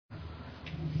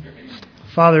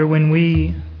Father, when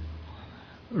we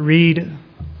read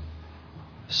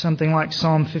something like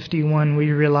Psalm 51,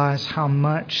 we realize how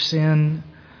much sin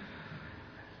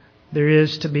there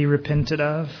is to be repented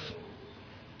of.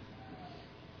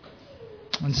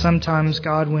 And sometimes,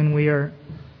 God, when we are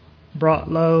brought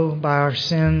low by our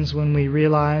sins, when we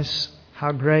realize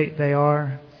how great they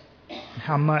are,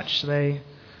 how much they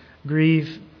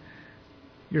grieve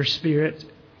your Spirit,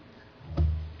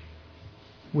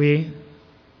 we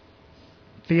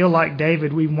feel like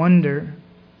David. We wonder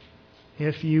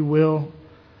if you will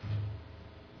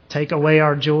take away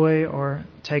our joy, or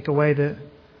take away the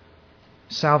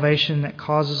salvation that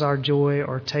causes our joy,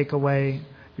 or take away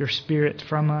your Spirit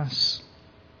from us.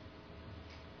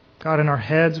 God, in our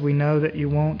heads we know that you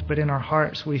won't, but in our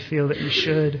hearts we feel that you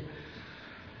should.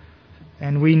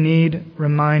 And we need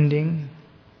reminding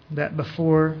that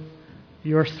before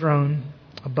your throne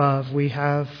above we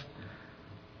have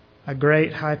a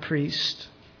great high priest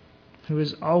who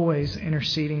is always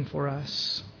interceding for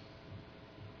us,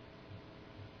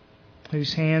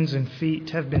 whose hands and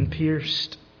feet have been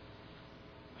pierced,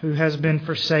 who has been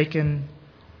forsaken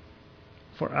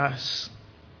for us.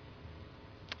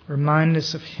 Remind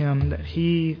us of Him, that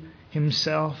He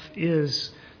Himself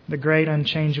is the great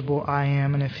unchangeable I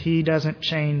Am. And if He doesn't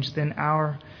change, then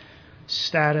our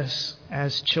status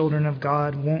as children of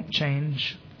God won't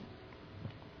change.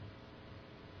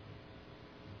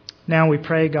 Now we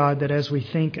pray, God, that as we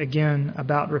think again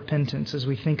about repentance, as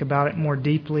we think about it more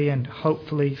deeply and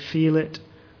hopefully feel it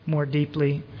more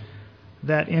deeply,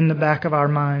 that in the back of our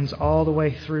minds all the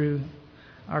way through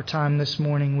our time this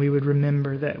morning, we would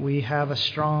remember that we have a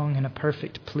strong and a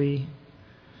perfect plea.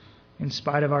 In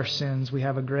spite of our sins, we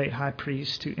have a great high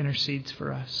priest who intercedes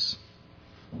for us.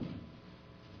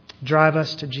 Drive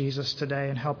us to Jesus today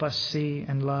and help us see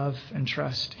and love and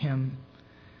trust Him.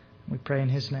 We pray in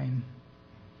His name.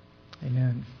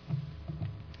 Amen.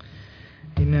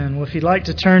 Amen. Well, if you'd like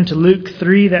to turn to Luke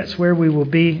 3, that's where we will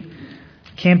be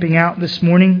camping out this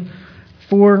morning.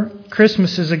 4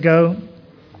 Christmases ago,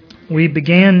 we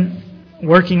began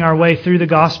working our way through the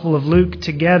Gospel of Luke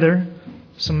together.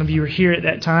 Some of you were here at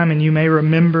that time, and you may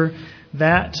remember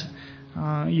that.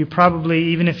 You probably,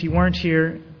 even if you weren't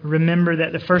here, remember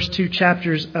that the first 2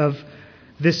 chapters of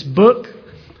this book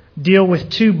deal with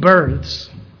 2 births.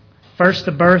 First,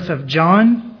 the birth of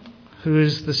John, who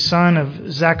is the son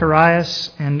of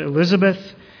Zacharias and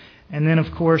Elizabeth. And then,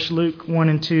 of course, Luke 1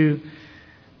 and 2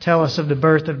 tell us of the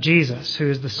birth of Jesus, who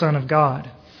is the Son of God,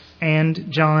 and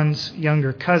John's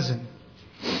younger cousin.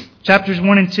 Chapters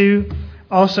 1 and 2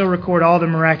 also record all the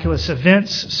miraculous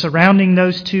events surrounding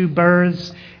those 2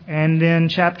 births. And then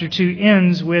chapter 2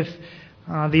 ends with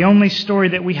the only story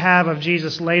that we have of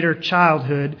Jesus' later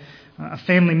childhood, a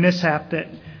family mishap that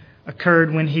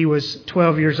occurred when He was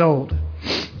 12 years old.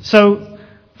 So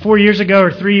 4 years ago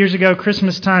or 3 years ago,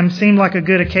 Christmas time seemed like a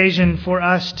good occasion for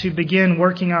us to begin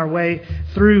working our way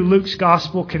through Luke's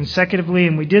Gospel consecutively,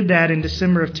 and we did that in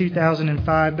December of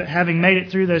 2005. But having made it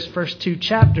through those first 2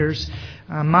 chapters,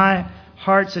 my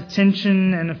heart's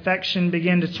attention and affection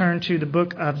began to turn to the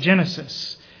book of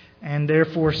Genesis. And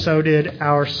therefore, so did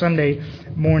our Sunday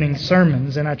morning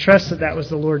sermons. And I trust that that was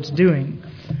the Lord's doing.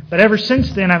 But ever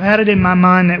since then, I've had it in my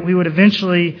mind that we would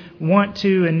eventually want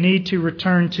to and need to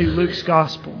return to Luke's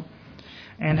Gospel.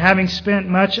 And having spent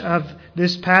much of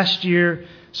this past year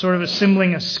sort of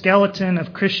assembling a skeleton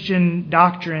of Christian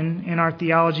doctrine in our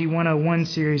Theology 101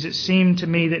 series, it seemed to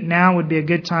me that now would be a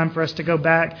good time for us to go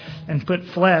back and put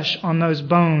flesh on those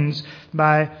bones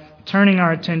by turning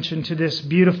our attention to this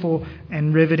beautiful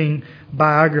and riveting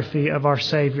biography of our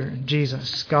Savior,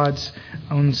 Jesus, God's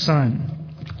own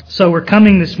Son. So we're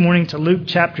coming this morning to Luke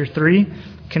chapter 3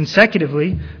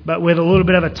 consecutively, but with a little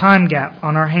bit of a time gap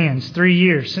on our hands. 3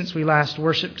 years since we last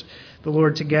worshiped the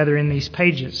Lord together in these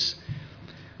pages.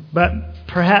 But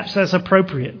perhaps that's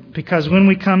appropriate, because when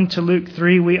we come to Luke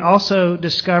 3, we also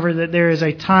discover that there is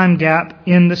a time gap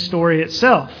in the story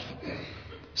itself.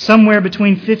 Somewhere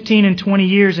between 15 and 20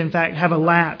 years, in fact, have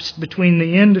elapsed between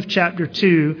the end of chapter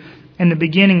 2 and the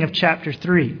beginning of chapter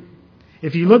 3.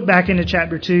 If you look back into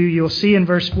chapter 2, you'll see in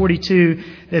verse 42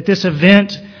 that this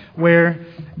event where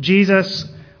Jesus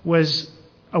was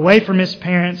away from His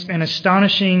parents and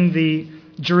astonishing the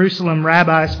Jerusalem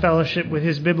rabbis' fellowship with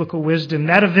His biblical wisdom,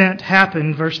 that event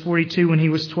happened, verse 42, when He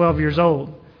was 12 years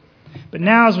old. But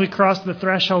now as we cross the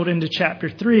threshold into chapter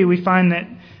 3, we find that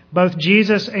both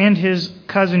Jesus and His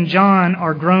cousin John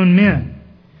are grown men.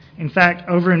 In fact,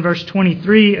 over in verse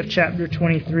 23 of chapter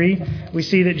 23, we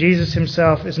see that Jesus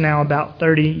Himself is now about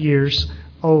 30 years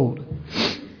old.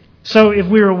 So if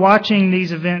we were watching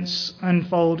these events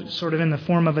unfold sort of in the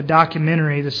form of a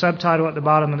documentary, the subtitle at the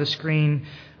bottom of the screen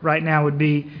right now would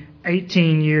be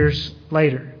 18 years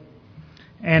later.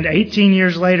 And 18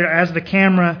 years later, as the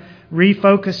camera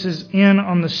refocuses in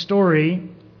on the story,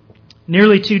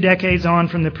 nearly 2 decades on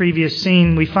from the previous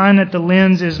scene, we find that the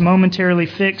lens is momentarily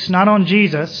fixed not on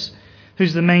Jesus,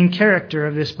 who's the main character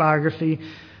of this biography,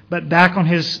 but back on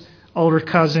his older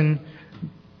cousin,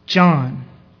 John,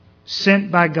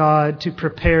 sent by God to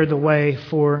prepare the way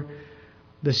for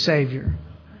the Savior.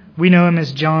 We know him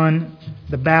as John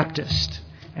the Baptist.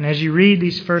 And as you read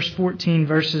these first 14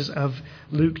 verses of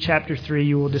Luke chapter 3,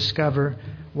 you will discover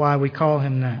why we call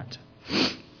him that.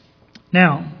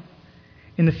 Now,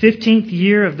 in the 15th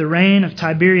year of the reign of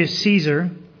Tiberius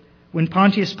Caesar, when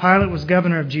Pontius Pilate was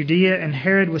governor of Judea and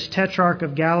Herod was tetrarch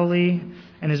of Galilee,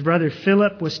 and his brother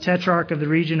Philip was tetrarch of the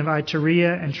region of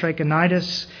Iturea and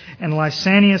Trachonitis, and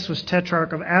Lysanias was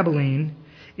tetrarch of Abilene,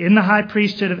 in the high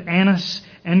priesthood of Annas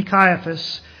and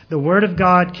Caiaphas, the word of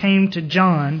God came to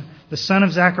John, the son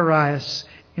of Zacharias,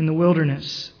 in the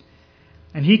wilderness.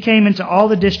 And he came into all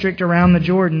the district around the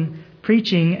Jordan,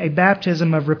 preaching a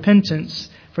baptism of repentance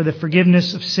for the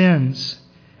forgiveness of sins,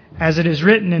 as it is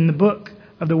written in the book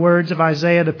of the words of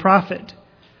Isaiah the prophet,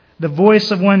 the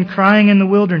voice of one crying in the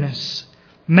wilderness,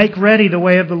 make ready the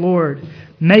way of the Lord,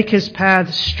 make his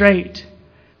paths straight.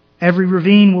 Every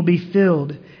ravine will be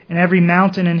filled, and every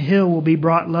mountain and hill will be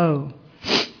brought low.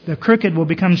 The crooked will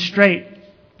become straight,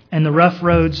 and the rough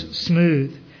roads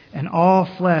smooth, and all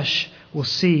flesh will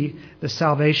see the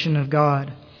salvation of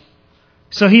God.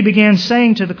 So he began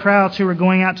saying to the crowds who were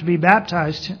going out to be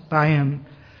baptized by him,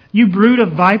 you brood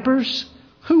of vipers,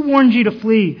 who warned you to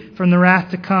flee from the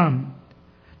wrath to come?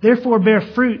 Therefore bear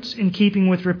fruits in keeping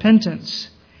with repentance.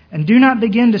 And do not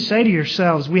begin to say to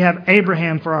yourselves, we have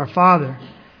Abraham for our father.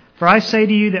 For I say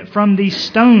to you that from these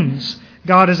stones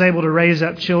God is able to raise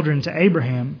up children to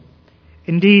Abraham.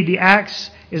 Indeed, the axe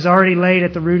is already laid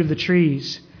at the root of the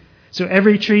trees. So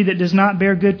every tree that does not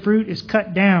bear good fruit is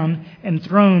cut down and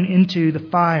thrown into the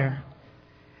fire.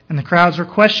 And the crowds were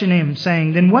questioning him,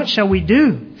 saying, then what shall we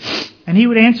do? And he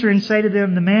would answer and say to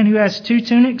them, the man who has 2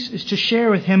 tunics is to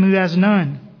share with him who has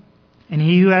none. And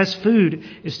he who has food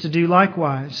is to do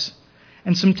likewise.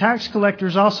 And some tax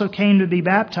collectors also came to be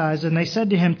baptized, and they said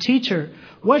to him, Teacher,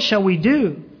 what shall we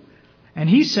do? And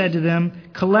he said to them,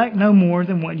 collect no more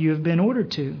than what you have been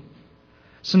ordered to.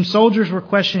 Some soldiers were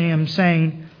questioning him,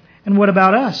 saying, and what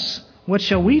about us? What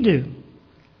shall we do?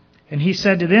 And he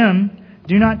said to them,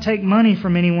 do not take money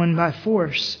from anyone by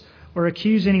force, or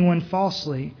accuse anyone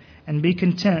falsely, and be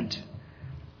content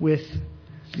with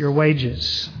your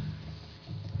wages.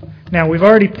 Now, we've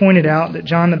already pointed out that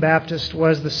John the Baptist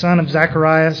was the son of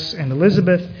Zacharias and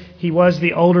Elizabeth. He was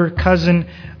the older cousin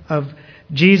of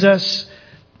Jesus.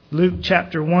 Luke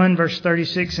chapter 1, verse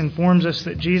 36 informs us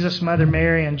that Jesus' mother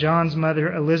Mary and John's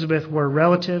mother Elizabeth were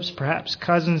relatives, perhaps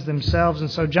cousins themselves.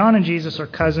 And so John and Jesus are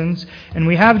cousins. And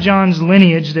we have John's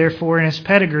lineage, therefore, and his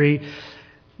pedigree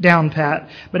down pat.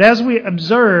 But as we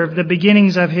observe the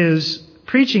beginnings of his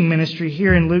preaching ministry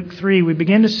here in Luke 3, we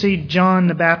begin to see John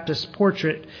the Baptist's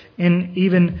portrait in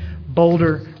even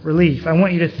bolder relief. I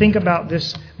want you to think about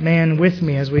this man with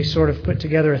me as we sort of put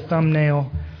together a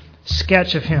thumbnail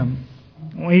sketch of him.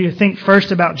 I want you to think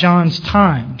first about John's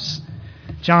times.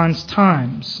 John's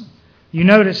times. You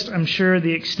noticed, I'm sure,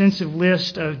 the extensive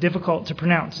list of difficult to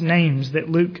pronounce names that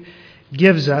Luke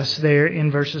gives us there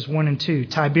in verses 1 and 2.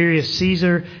 Tiberius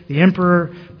Caesar, the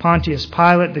emperor, Pontius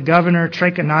Pilate, the governor,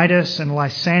 Trachonitis and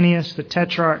Lysanias, the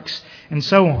tetrarchs, and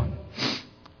so on.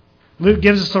 Luke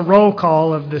gives us a roll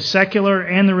call of the secular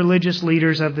and the religious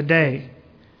leaders of the day,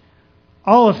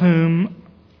 all of whom,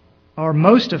 or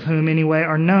most of whom anyway,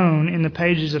 are known in the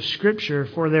pages of Scripture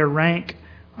for their rank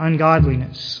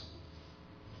ungodliness.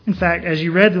 In fact, as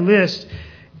you read the list,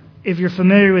 if you're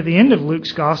familiar with the end of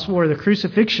Luke's Gospel or the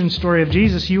crucifixion story of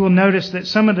Jesus, you will notice that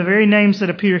some of the very names that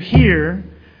appear here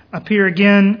appear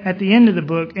again at the end of the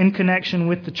book in connection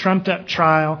with the trumped-up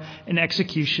trial and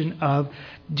execution of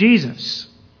Jesus.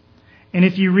 And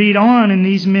if you read on in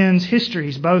these men's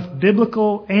histories, both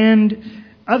biblical and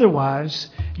otherwise,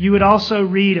 you would also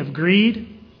read of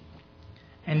greed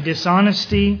and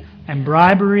dishonesty and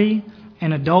bribery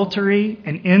and adultery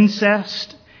and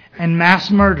incest and mass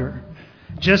murder,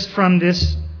 just from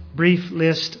this brief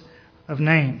list of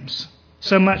names.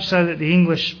 So much so that the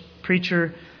English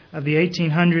preacher of the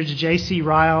 1800s, J.C.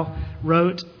 Ryle,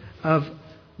 wrote of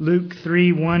Luke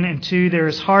 3, 1 and 2, there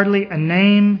is hardly a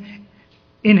name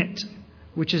in it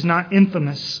which is not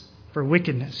infamous for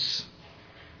wickedness.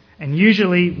 And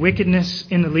usually wickedness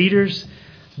in the leaders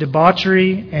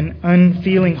Debauchery and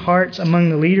unfeeling hearts among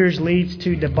the leaders leads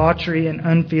to debauchery and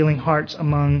unfeeling hearts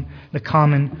among the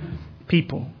common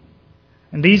people.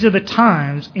 And these are the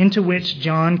times into which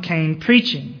John came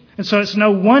preaching. And so it's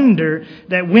no wonder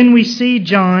that when we see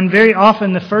John, very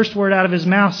often the first word out of his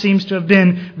mouth seems to have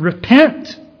been,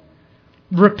 repent.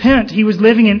 Repent. He was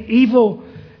living in evil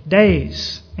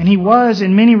days. And he was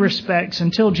in many respects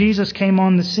until Jesus came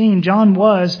on the scene. John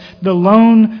was the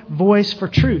lone voice for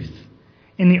truth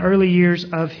in the early years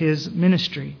of his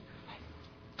ministry.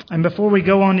 And before we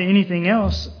go on to anything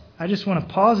else, I just want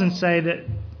to pause and say that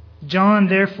John,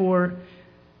 therefore,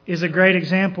 is a great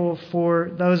example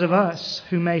for those of us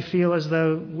who may feel as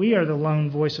though we are the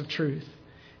lone voice of truth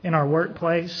in our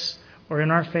workplace or in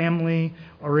our family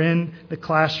or in the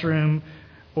classroom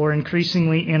or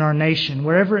increasingly in our nation,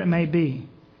 wherever it may be.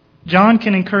 John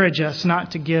can encourage us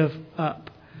not to give up,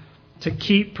 to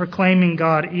keep proclaiming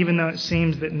God even though it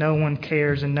seems that no one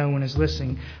cares and no one is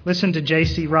listening. Listen to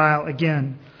J.C. Ryle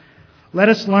again. Let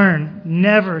us learn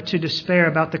never to despair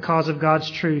about the cause of God's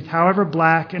truth, however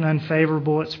black and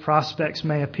unfavorable its prospects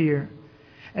may appear.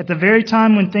 At the very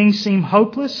time when things seem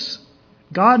hopeless,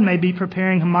 God may be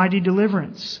preparing a mighty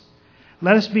deliverance.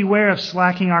 Let us beware of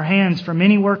slacking our hands from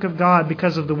any work of God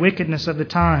because of the wickedness of the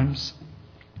times.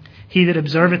 He that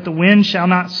observeth the wind shall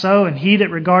not sow, and he that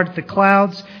regardeth the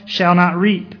clouds shall not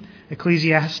reap.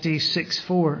 Ecclesiastes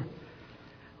 6:4.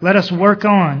 Let us work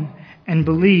on and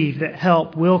believe that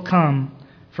help will come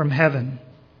from heaven.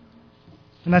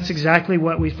 And that's exactly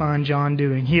what we find John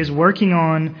doing. He is working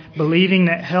on believing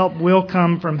that help will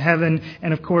come from heaven.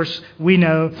 And of course, we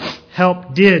know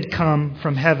help did come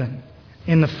from heaven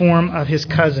in the form of his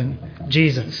cousin,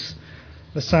 Jesus,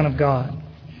 the Son of God.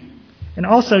 And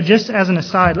also, just as an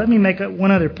aside, let me make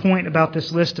one other point about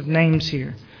this list of names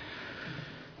here.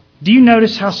 Do you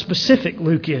notice how specific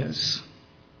Luke is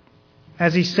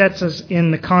as he sets us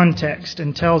in the context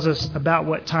and tells us about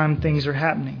what time things are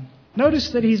happening? Notice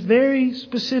that he's very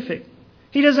specific.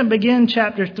 He doesn't begin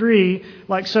chapter 3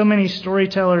 like so many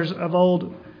storytellers of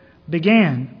old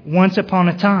began, once upon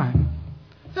a time.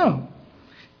 No.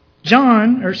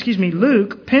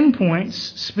 Luke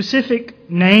pinpoints specific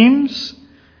names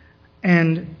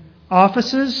and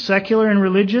offices, secular and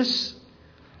religious,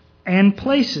 and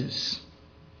places.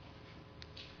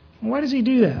 Why does he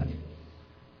do that?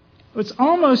 It's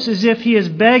almost as if he is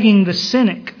begging the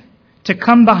cynic to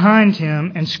come behind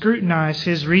him and scrutinize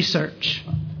his research.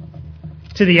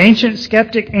 To the ancient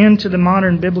skeptic and to the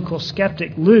modern biblical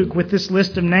skeptic, Luke, with this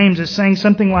list of names, is saying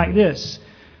something like this.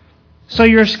 So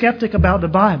you're a skeptic about the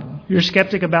Bible. You're a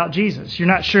skeptic about Jesus. You're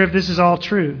not sure if this is all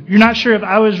true. You're not sure if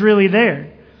I was really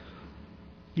there.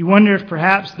 You wonder if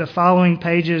perhaps the following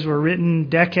pages were written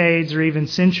decades or even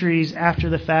centuries after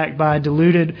the fact by a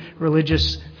deluded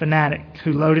religious fanatic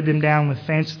who loaded them down with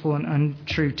fanciful and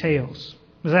untrue tales.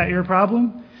 Was that your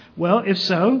problem? Well, if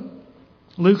so,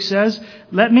 Luke says,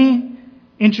 let me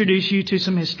introduce you to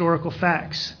some historical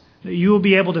facts that you will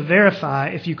be able to verify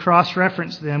if you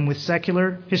cross-reference them with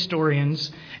secular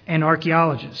historians and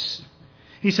archaeologists.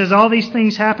 He says all these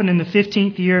things happened in the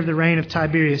 15th year of the reign of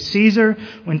Tiberius Caesar,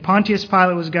 when Pontius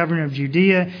Pilate was governor of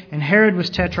Judea, and Herod was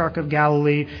tetrarch of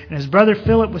Galilee, and his brother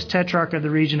Philip was tetrarch of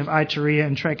the region of Iturea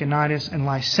and Trachonitis, and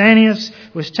Lysanias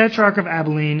was tetrarch of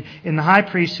Abilene in the high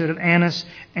priesthood of Annas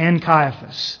and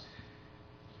Caiaphas.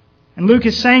 And Luke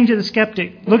is saying to the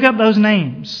skeptic, look up those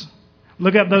names,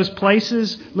 look up those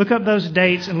places, look up those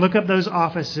dates, and look up those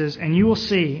offices, and you will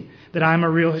see that I'm a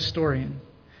real historian.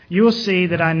 You will see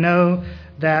that I know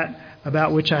that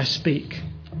about which I speak.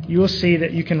 You will see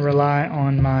that you can rely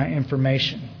on my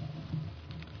information.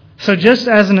 So just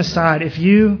as an aside, if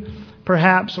you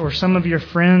perhaps or some of your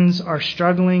friends are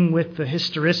struggling with the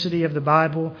historicity of the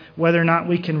Bible, whether or not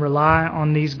we can rely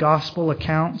on these gospel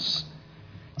accounts,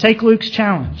 take Luke's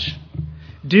challenge.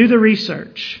 Do the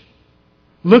research.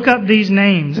 Look up these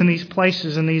names and these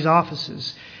places and these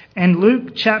offices. And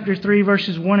Luke chapter 3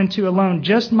 verses 1 and 2 alone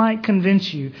just might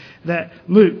convince you that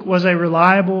Luke was a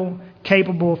reliable,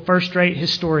 capable, first-rate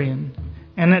historian.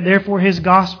 And that therefore his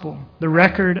gospel, the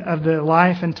record of the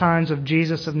life and times of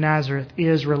Jesus of Nazareth,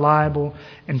 is reliable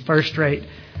and first-rate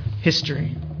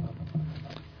history.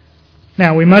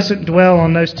 Now, we mustn't dwell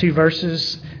on those two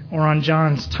verses or on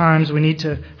John's times. We need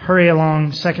to hurry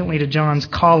along, secondly, to John's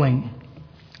calling.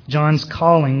 John's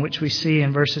calling, which we see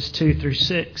in verses 2 through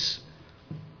 6.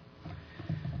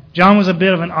 John was a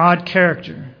bit of an odd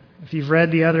character. If you've read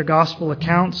the other gospel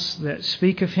accounts that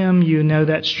speak of him, you know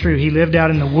that's true. He lived out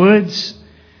in the woods.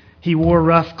 He wore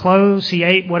rough clothes. He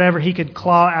ate whatever he could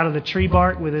claw out of the tree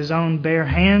bark with his own bare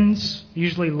hands,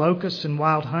 usually locusts and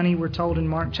wild honey, we're told in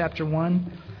Mark chapter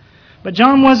 1. But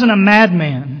John wasn't a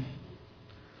madman.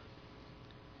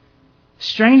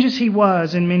 Strange as he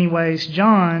was in many ways,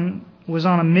 John was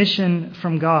on a mission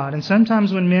from God. And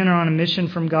sometimes when men are on a mission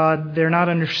from God, they're not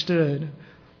understood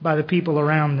by the people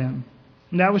around them.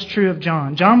 And that was true of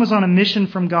John. John was on a mission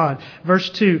from God. Verse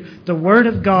 2, the Word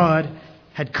of God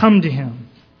had come to him.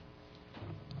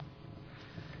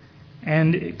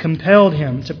 And it compelled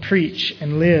him to preach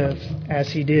and live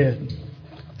as he did.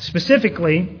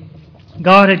 Specifically,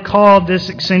 God had called this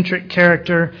eccentric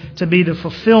character to be the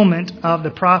fulfillment of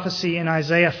the prophecy in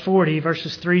Isaiah 40,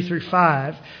 verses 3 through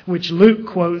 5, which Luke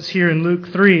quotes here in Luke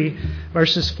 3,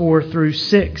 verses 4 through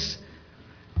 6.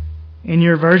 In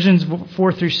your versions,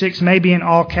 4 through 6 may be in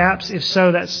all caps. If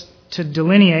so, that's to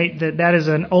delineate that is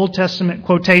an Old Testament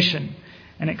quotation.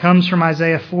 And it comes from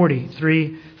Isaiah 40,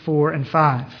 3, 4, and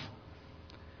 5.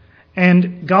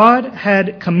 And God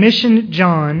had commissioned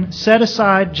John, set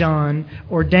aside John,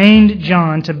 ordained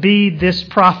John to be this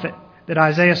prophet that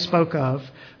Isaiah spoke of,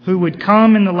 who would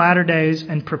come in the latter days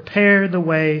and prepare the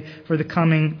way for the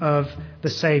coming of the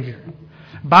Savior.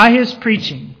 By his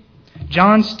preaching,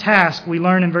 John's task, we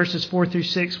learn in verses 4 through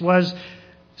 6, was,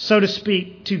 so to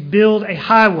speak, to build a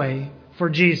highway for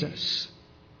Jesus.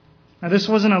 Now, this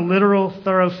wasn't a literal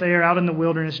thoroughfare out in the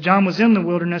wilderness. John was in the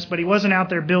wilderness, but he wasn't out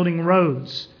there building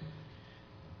roads.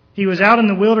 He was out in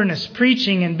the wilderness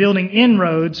preaching and building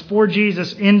inroads for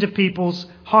Jesus into people's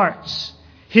hearts.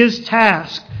 His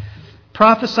task,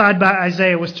 prophesied by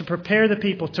Isaiah, was to prepare the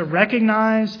people to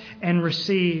recognize and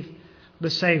receive the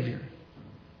Savior.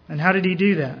 And how did he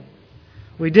do that?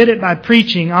 We did it by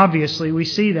preaching, obviously. We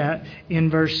see that in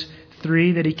verse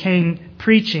 3, that he came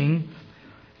preaching.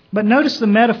 But notice the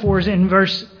metaphors in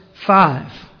verse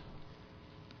 5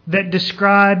 that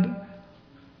describe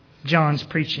John's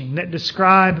preaching, that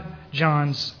describe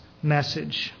John's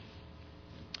message.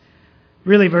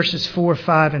 Really, verses 4,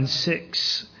 5, and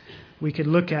 6 we could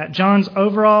look at. John's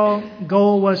overall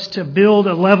goal was to build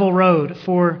a level road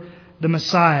for the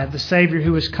Messiah, the Savior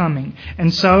who was coming.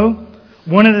 And so,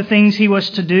 one of the things he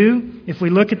was to do, if we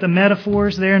look at the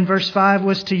metaphors there in verse 5,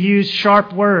 was to use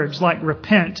sharp words like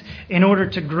repent in order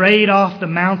to grade off the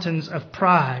mountains of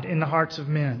pride in the hearts of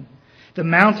men. The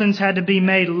mountains had to be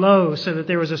made low so that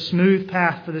there was a smooth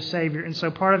path for the Savior. And so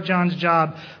part of John's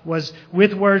job was,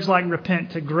 with words like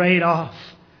repent, to grade off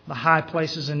the high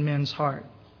places in men's heart.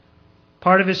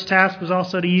 Part of his task was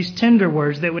also to use tender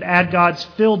words that would add God's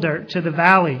fill dirt to the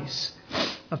valleys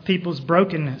of people's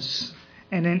brokenness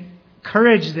and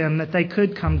encourage them that they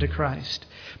could come to Christ.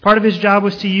 Part of his job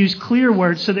was to use clear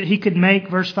words so that he could make,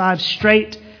 verse 5,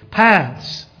 straight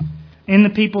paths in the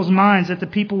people's minds, that the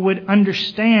people would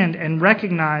understand and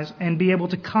recognize and be able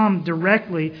to come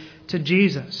directly to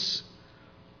Jesus.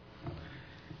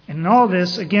 And in all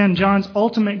this, again, John's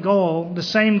ultimate goal, the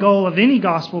same goal of any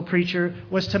gospel preacher,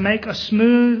 was to make a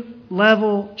smooth,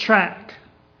 level track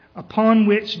upon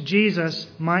which Jesus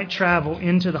might travel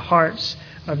into the hearts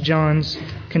of John's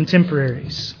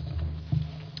contemporaries.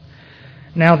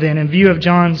 Now then, in view of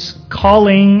John's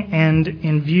calling and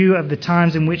in view of the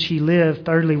times in which he lived,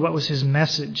 thirdly, what was his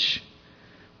message?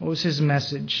 What was his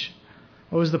message?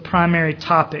 What was the primary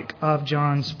topic of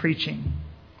John's preaching?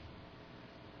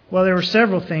 Well, there were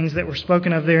several things that were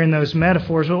spoken of there in those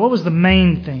metaphors, but what was the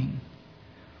main thing?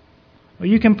 Well,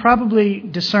 you can probably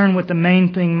discern what the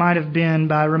main thing might have been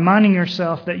by reminding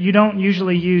yourself that you don't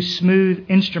usually use smooth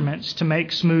instruments to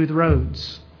make smooth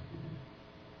roads.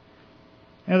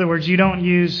 In other words, you don't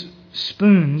use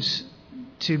spoons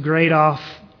to grade off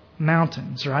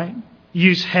mountains, right? You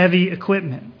use heavy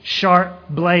equipment, sharp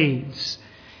blades.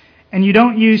 And you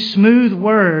don't use smooth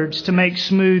words to make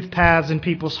smooth paths in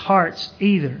people's hearts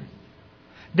either.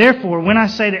 Therefore, when I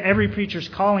say that every preacher's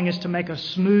calling is to make a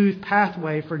smooth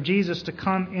pathway for Jesus to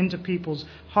come into people's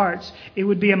hearts, it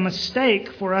would be a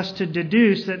mistake for us to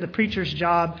deduce that the preacher's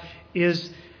job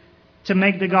is to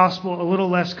make the gospel a little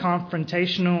less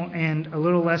confrontational and a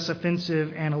little less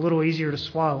offensive and a little easier to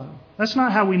swallow. That's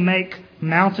not how we make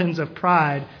mountains of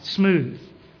pride smooth.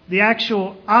 The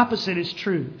actual opposite is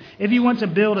true. If you want to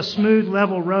build a smooth,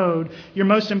 level road, your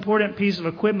most important piece of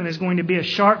equipment is going to be a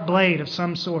sharp blade of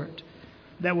some sort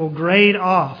that will grade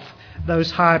off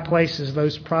those high places,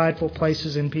 those prideful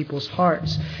places in people's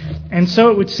hearts. And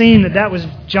so it would seem that that was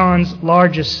John's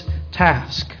largest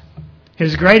task.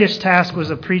 His greatest task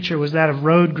as a preacher was that of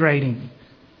road grading,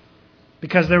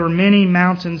 because there were many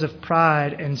mountains of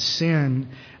pride and sin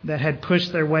that had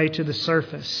pushed their way to the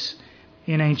surface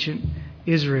in ancient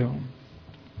Israel.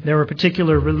 There were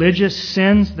particular religious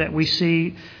sins that we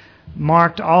see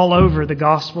marked all over the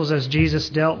Gospels as Jesus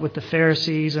dealt with the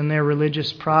Pharisees and their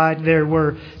religious pride. There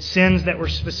were sins that were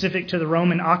specific to the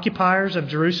Roman occupiers of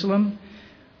Jerusalem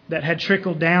that had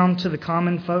trickled down to the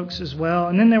common folks as well.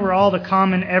 And then there were all the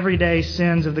common everyday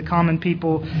sins of the common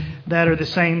people that are the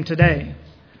same today.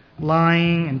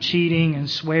 Lying and cheating and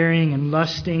swearing and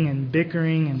lusting and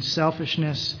bickering and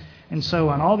selfishness and so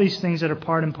on. All these things that are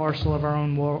part and parcel of our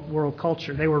own world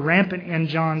culture. They were rampant in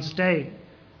John's day.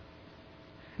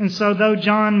 And so though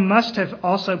John must have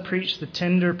also preached the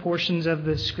tender portions of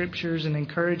the Scriptures and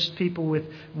encouraged people with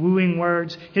wooing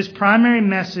words, his primary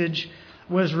message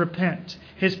was repent.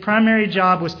 His primary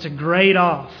job was to grade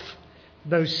off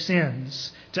those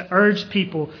sins, to urge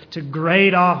people to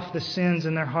grade off the sins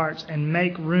in their hearts and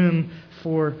make room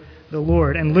for the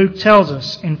Lord. And Luke tells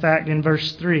us, in fact, in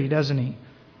verse 3, doesn't he?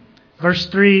 Verse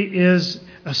 3 is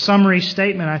a summary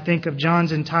statement, I think, of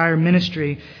John's entire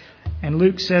ministry. And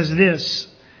Luke says this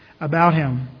about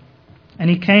him. And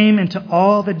he came into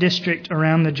all the district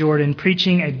around the Jordan,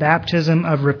 preaching a baptism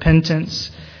of repentance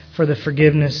for the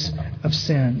forgiveness of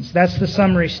sins. That's the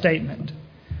summary statement.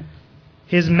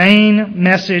 His main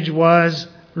message was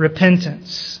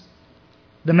repentance.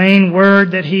 The main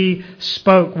word that he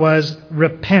spoke was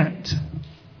repent.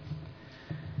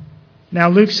 Now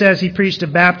Luke says he preached a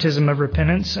baptism of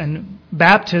repentance, and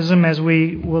baptism, as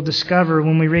we will discover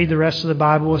when we read the rest of the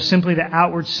Bible, is simply the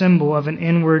outward symbol of an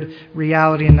inward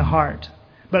reality in the heart.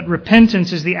 But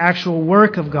repentance is the actual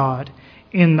work of God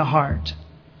in the heart.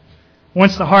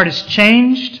 Once the heart is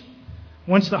changed,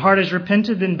 once the heart is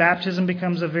repented, then baptism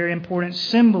becomes a very important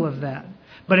symbol of that.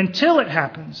 But until it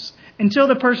happens, until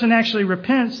the person actually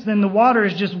repents, then the water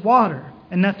is just water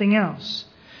and nothing else.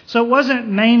 So it wasn't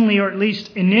mainly, or at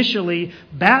least initially,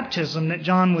 baptism that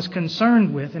John was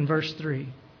concerned with in verse 3.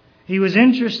 He was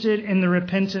interested in the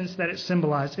repentance that it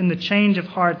symbolized, in the change of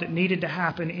heart that needed to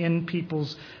happen in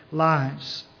people's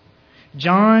lives.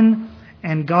 John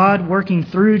and God working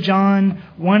through John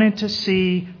wanted to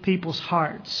see people's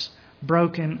hearts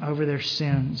broken over their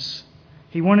sins.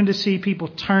 He wanted to see people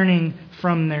turning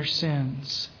from their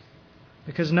sins.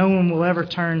 Because no one will ever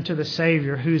turn to the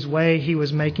Savior whose way He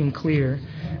was making clear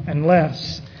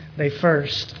unless they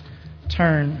first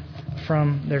turn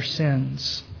from their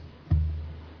sins.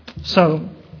 So,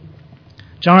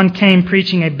 John came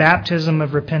preaching a baptism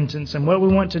of repentance. And what we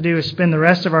want to do is spend the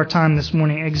rest of our time this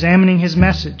morning examining his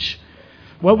message.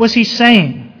 What was he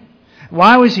saying?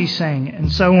 Why was he saying it?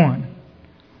 And so on.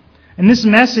 And this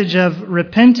message of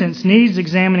repentance needs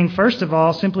examining, first of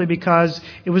all, simply because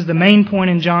it was the main point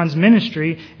in John's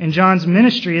ministry, and John's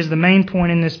ministry is the main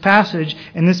point in this passage,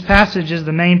 and this passage is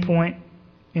the main point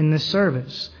in this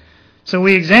service. So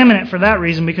we examine it for that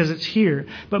reason, because it's here.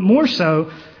 But more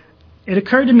so, it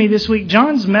occurred to me this week,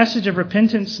 John's message of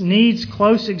repentance needs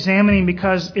close examining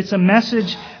because it's a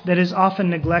message that is often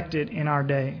neglected in our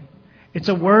day. It's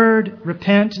a word,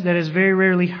 repent, that is very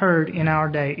rarely heard in our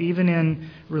day, even in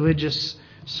religious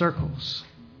circles.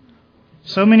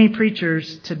 So many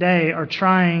preachers today are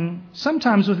trying,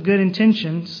 sometimes with good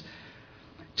intentions,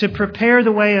 to prepare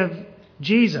the way of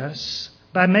Jesus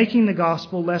by making the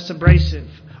gospel less abrasive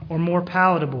or more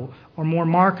palatable or more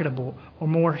marketable or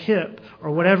more hip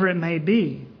or whatever it may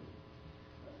be.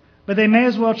 But they may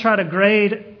as well try to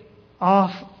grade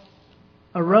off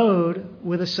a road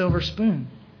with a silver spoon.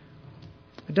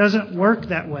 It doesn't work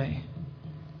that way.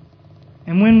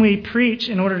 And when we preach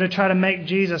in order to try to make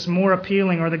Jesus more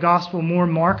appealing or the gospel more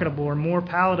marketable or more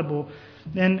palatable,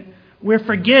 then we're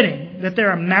forgetting that there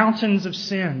are mountains of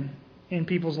sin in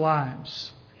people's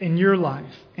lives, in your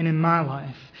life and in my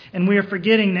life. And we are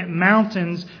forgetting that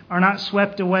mountains are not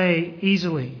swept away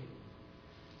easily.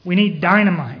 We need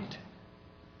dynamite.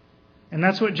 And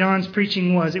that's what John's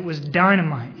preaching was. It was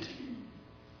dynamite.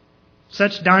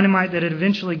 Such dynamite that it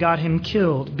eventually got him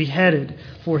killed, beheaded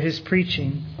for his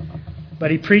preaching.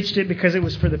 But he preached it because it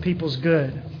was for the people's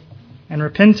good. And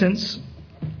repentance,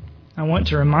 I want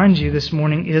to remind you this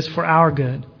morning, is for our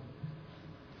good.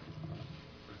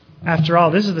 After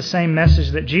all, this is the same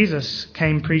message that Jesus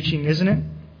came preaching, isn't it?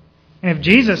 And if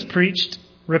Jesus preached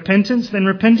repentance, then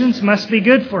repentance must be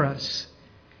good for us.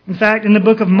 In fact, in the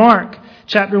book of Mark,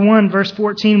 chapter 1, verse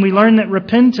 14, we learn that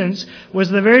repentance was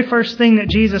the very first thing that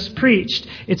Jesus preached.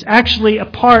 It's actually a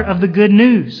part of the good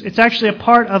news. It's actually a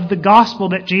part of the gospel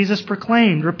that Jesus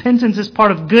proclaimed. Repentance is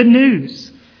part of good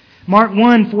news. Mark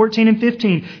 1, 14 and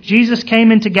 15. Jesus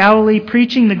came into Galilee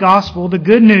preaching the gospel, the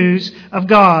good news of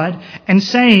God, and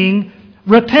saying,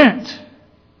 repent.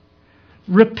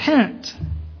 Repent.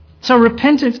 So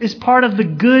repentance is part of the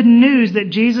good news that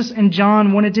Jesus and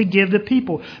John wanted to give the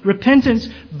people. Repentance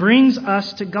brings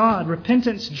us to God.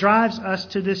 Repentance drives us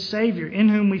to this Savior in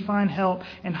whom we find help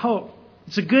and hope.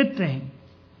 It's a good thing.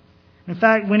 In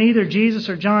fact, when either Jesus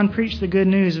or John preached the good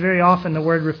news, very often the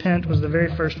word repent was the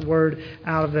very first word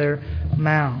out of their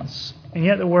mouths. And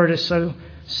yet the word is so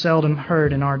seldom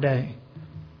heard in our day.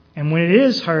 And when it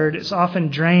is heard, it's often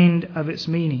drained of its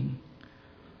meaning.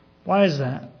 Why is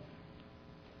that?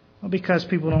 Well, because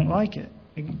people don't like it.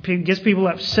 It gets people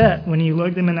upset when you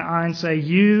look them in the eye and say,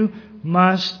 you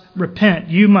must repent.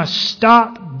 You must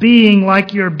stop being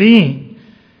like you're being.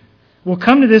 We'll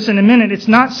come to this in a minute. It's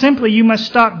not simply you must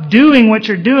stop doing what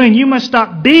you're doing. You must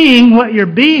stop being what you're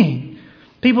being.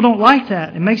 People don't like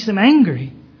that. It makes them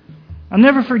angry. I'll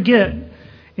never forget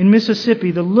in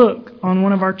Mississippi the look on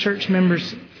one of our church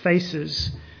members'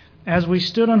 faces as we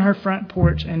stood on her front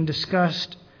porch and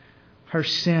discussed her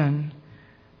sin.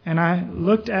 And I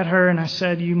looked at her and I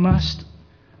said, you must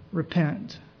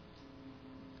repent.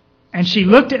 And she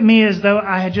looked at me as though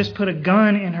I had just put a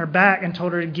gun in her back and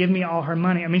told her to give me all her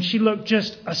money. I mean, she looked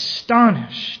just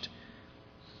astonished.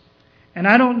 And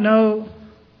I don't know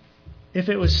if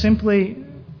it was simply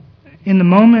in the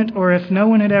moment or if no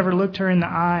one had ever looked her in the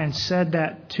eye and said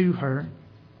that to her.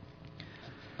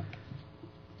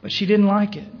 But she didn't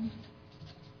like it.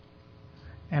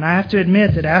 And I have to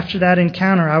admit that after that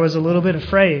encounter, I was a little bit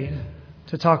afraid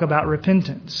to talk about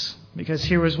repentance, because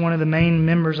here was one of the main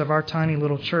members of our tiny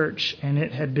little church, and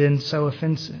it had been so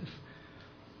offensive.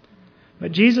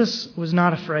 But Jesus was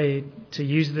not afraid to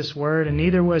use this word, and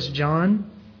neither was John.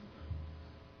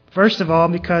 First of all,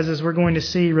 because as we're going to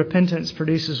see, repentance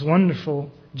produces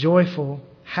wonderful, joyful,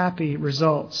 happy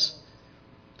results.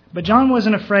 But John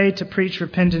wasn't afraid to preach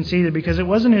repentance either, because it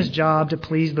wasn't his job to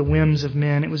please the whims of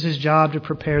men. It was his job to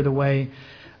prepare the way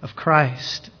of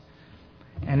Christ.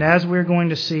 And as we're going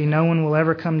to see, no one will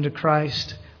ever come to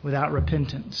Christ without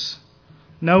repentance.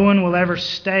 No one will ever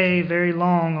stay very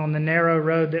long on the narrow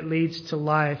road that leads to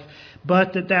life,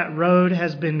 but that road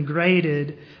has been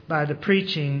graded by the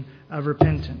preaching of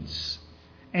repentance.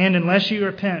 And unless you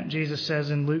repent, Jesus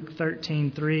says in Luke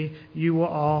 13:3, you will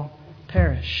all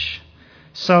perish.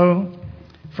 So,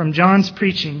 from John's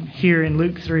preaching here in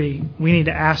Luke 3, we need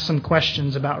to ask some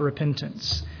questions about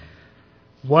repentance.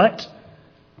 What,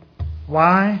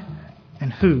 why,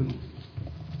 and who?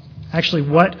 Actually,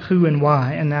 what, who, and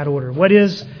why in that order. What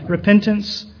is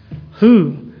repentance?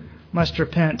 Who must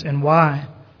repent? And why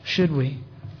should we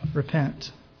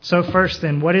repent? So first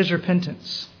then, what is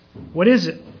repentance? What is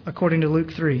it according to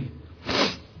Luke 3?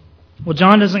 Well,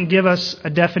 John doesn't give us a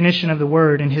definition of the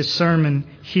word in his sermon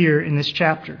here in this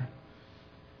chapter.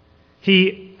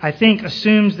 He, I think,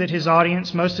 assumes that his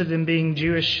audience, most of them being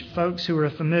Jewish folks who are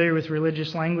familiar with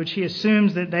religious language, he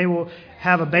assumes that they will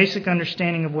have a basic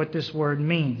understanding of what this word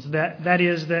means. That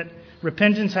is that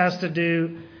repentance has to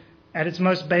do, at its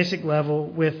most basic level,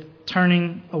 with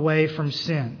turning away from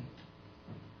sin.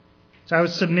 So I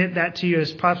would submit that to you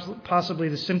as possibly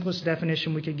the simplest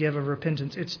definition we could give of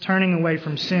repentance. It's turning away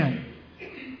from sin.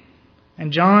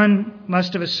 And John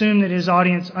must have assumed that his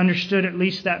audience understood at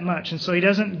least that much. And so he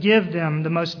doesn't give them the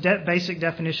most basic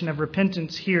definition of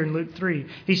repentance here in Luke 3.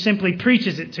 He simply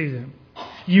preaches it to them.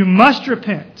 You must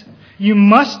repent. You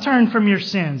must turn from your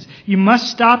sins. You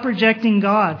must stop rejecting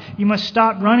God. You must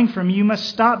stop running from Him. You must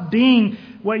stop being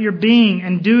what you're being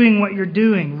and doing what you're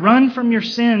doing. Run from your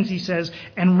sins, he says,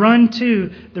 and run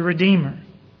to the Redeemer.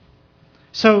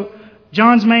 So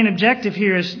John's main objective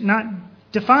here is not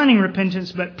defining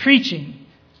repentance, but preaching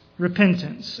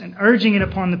repentance and urging it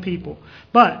upon the people.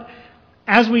 But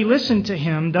as we listen to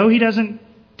him, though he doesn't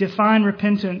define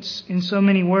repentance in so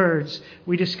many words,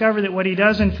 we discover that what he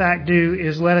does in fact do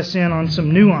is let us in on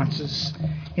some nuances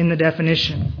in the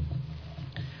definition.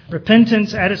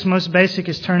 Repentance at its most basic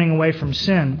is turning away from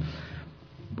sin.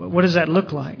 But what does that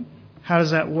look like? How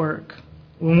does that work?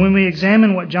 Well, when we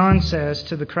examine what John says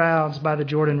to the crowds by the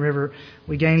Jordan River,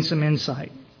 we gain some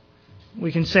insight.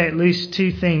 We can say at least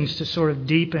two things to sort of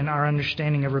deepen our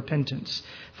understanding of repentance.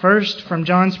 First, from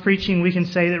John's preaching, we can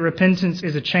say that repentance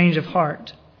is a change of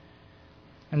heart.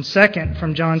 And second,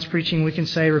 from John's preaching, we can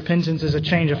say repentance is a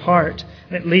change of heart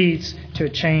that leads to a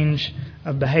change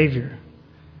of behavior.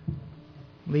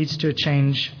 Leads to a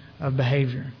change of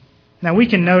behavior. Now we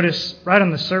can notice right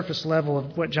on the surface level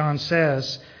of what John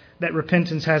says that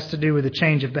repentance has to do with a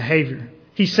change of behavior.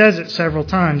 He says it several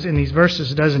times in these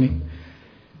verses, doesn't he?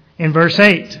 In verse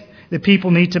 8, the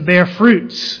people need to bear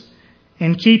fruits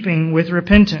in keeping with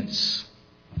repentance.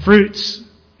 Fruits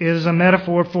is a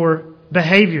metaphor for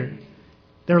behavior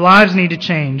Their lives need to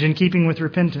change in keeping with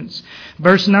repentance.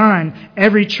 Verse 9,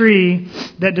 every tree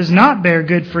that does not bear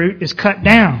good fruit is cut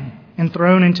down and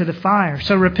thrown into the fire.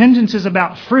 So repentance is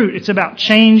about fruit. It's about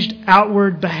changed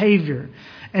outward behavior.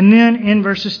 And then in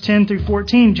verses 10 through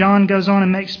 14, John goes on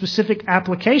and makes specific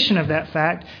application of that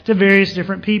fact to various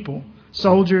different people.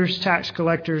 Soldiers, tax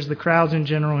collectors, the crowds in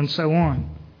general, and so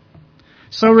on.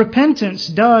 So repentance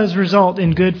does result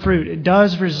in good fruit. It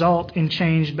does result in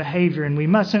changed behavior, and we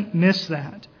mustn't miss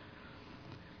that.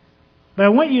 But I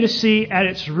want you to see at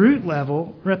its root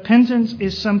level, repentance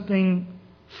is something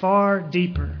far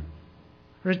deeper.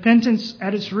 Repentance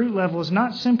at its root level is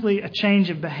not simply a change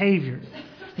of behavior.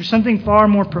 There's something far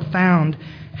more profound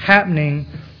happening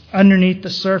underneath the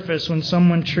surface when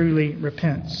someone truly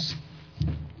repents.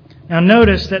 Now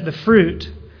notice that the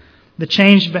fruit, the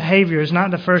changed behavior, is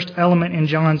not the first element in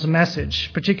John's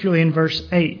message, particularly in verse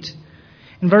 8.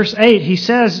 In verse 8, he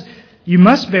says, you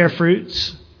must bear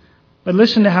fruits, but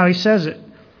listen to how he says it.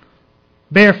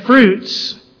 Bear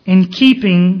fruits in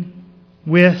keeping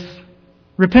with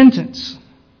repentance.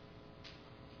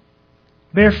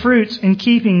 Bear fruits in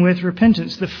keeping with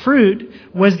repentance. The fruit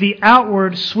was the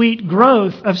outward sweet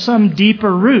growth of some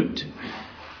deeper root.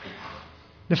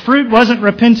 The fruit wasn't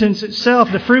repentance itself.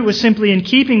 The fruit was simply in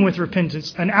keeping with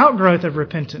repentance, an outgrowth of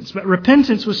repentance. But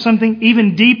repentance was something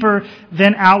even deeper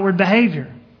than outward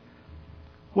behavior.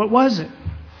 What was it?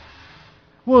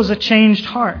 Well, it was a changed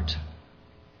heart.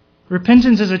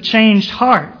 Repentance is a changed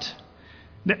heart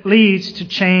that leads to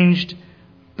changed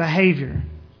behavior.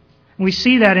 We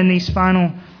see that in these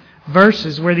final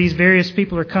verses where these various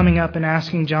people are coming up and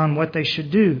asking John what they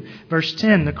should do. Verse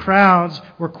 10, the crowds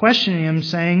were questioning him,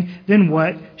 saying, then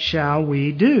what shall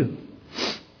we do?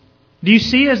 Do you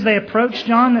see as they approach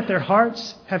John that their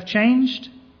hearts have changed?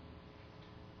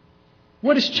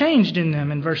 What has changed in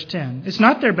them in verse 10? It's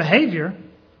not their behavior.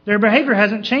 Their behavior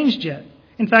hasn't changed yet.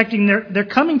 In fact, they're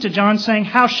coming to John saying,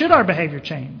 how should our behavior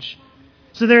change?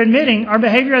 So they're admitting our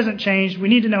behavior hasn't changed. We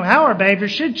need to know how our behavior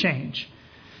should change.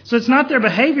 So it's not their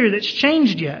behavior that's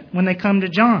changed yet when they come to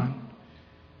John.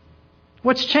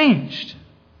 What's changed?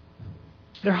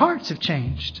 Their hearts have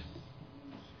changed.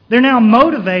 They're now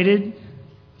motivated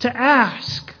to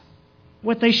ask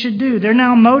what they should do. They're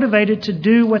now motivated to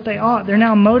do what they ought. They're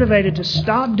now motivated to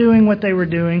stop doing what they were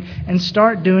doing and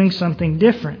start doing something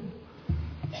different.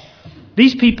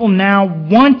 These people now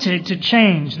wanted to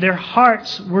change. Their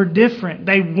hearts were different.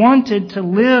 They wanted to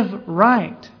live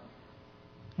right.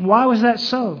 Why was that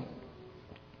so?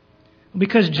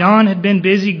 Because John had been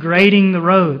busy grading the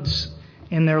roads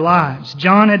in their lives.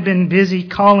 John had been busy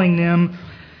calling them,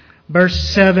 verse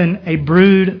 7, a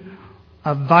brood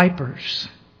of vipers,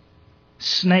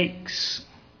 snakes.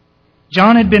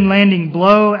 John had been landing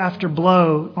blow after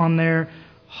blow on their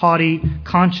haughty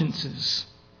consciences.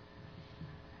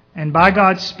 And by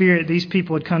God's Spirit, these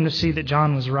people had come to see that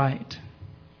John was right.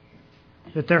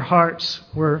 That their hearts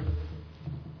were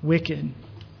wicked.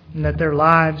 And that their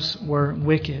lives were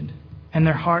wicked. And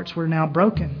their hearts were now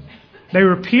broken. They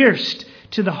were pierced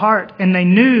to the heart. And they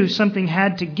knew something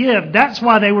had to give. That's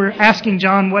why they were asking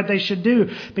John what they should do.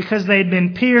 Because they had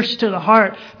been pierced to the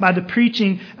heart by the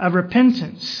preaching of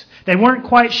repentance. They weren't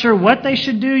quite sure what they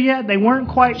should do yet. They weren't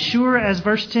quite sure, as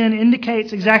verse 10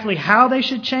 indicates, exactly how they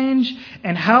should change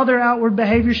and how their outward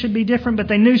behavior should be different, but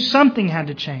they knew something had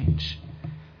to change.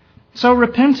 So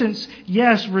repentance,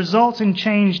 yes, results in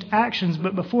changed actions,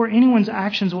 but before anyone's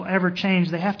actions will ever change,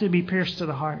 they have to be pierced to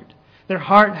the heart. Their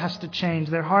heart has to change.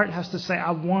 Their heart has to say, I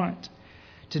want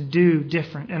to do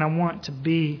different and I want to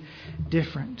be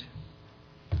different.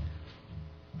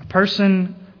 A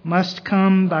person must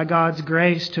come by God's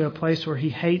grace to a place where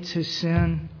he hates his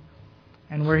sin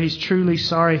and where he's truly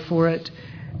sorry for it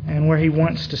and where he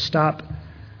wants to stop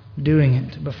doing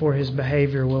it before his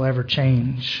behavior will ever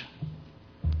change.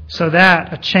 So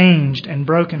that a changed and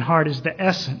broken heart is the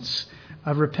essence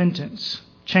of repentance.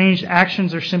 Changed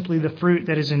actions are simply the fruit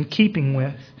that is in keeping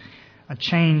with a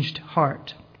changed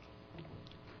heart.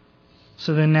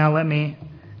 So then now let me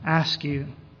ask you,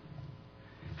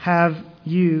 have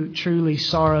you truly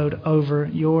sorrowed over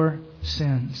your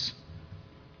sins?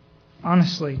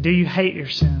 Honestly, do you hate your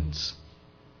sins?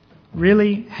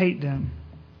 Really hate them?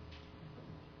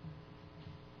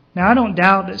 Now, I don't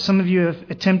doubt that some of you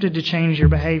have attempted to change your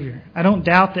behavior. I don't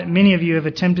doubt that many of you have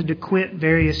attempted to quit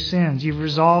various sins. You've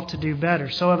resolved to do better.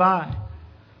 So have I.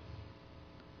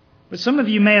 But some of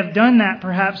you may have done that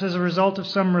perhaps as a result of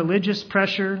some religious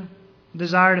pressure,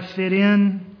 desire to fit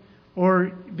in,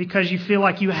 or because you feel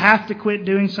like you have to quit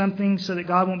doing something so that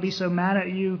God won't be so mad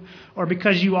at you, or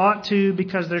because you ought to,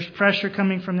 because there's pressure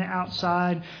coming from the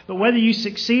outside. But whether you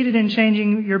succeeded in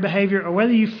changing your behavior or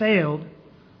whether you failed,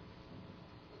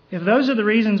 If those are the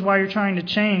reasons why you're trying to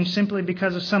change simply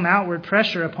because of some outward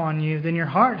pressure upon you, then your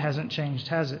heart hasn't changed,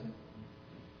 has it?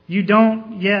 You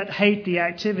don't yet hate the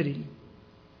activity.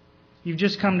 You've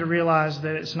just come to realize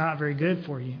that it's not very good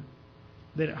for you,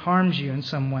 that it harms you in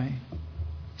some way.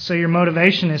 So your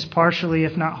motivation is partially,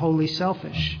 if not wholly,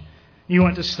 selfish. You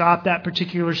want to stop that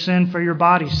particular sin for your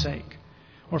body's sake,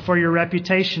 or for your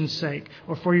reputation's sake,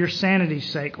 or for your sanity's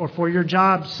sake, or for your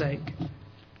job's sake,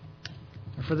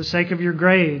 or for the sake of your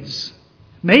grades,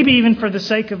 maybe even for the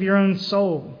sake of your own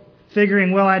soul,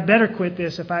 figuring, well, I'd better quit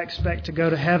this if I expect to go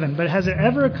to heaven. But has it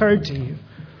ever occurred to you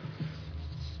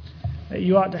that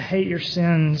you ought to hate your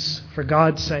sins for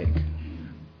God's sake?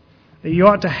 That you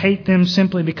ought to hate them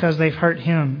simply because they've hurt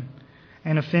Him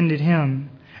and offended Him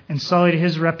and sullied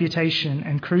His reputation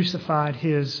and crucified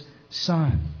His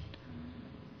Son?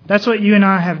 That's what you and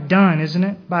I have done, isn't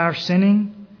it? By our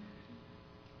sinning.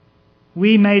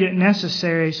 We made it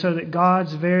necessary so that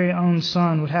God's very own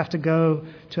Son would have to go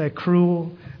to a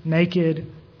cruel, naked,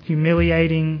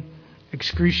 humiliating,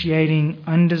 excruciating,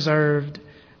 undeserved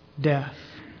death.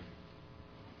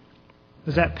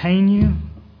 Does that pain you?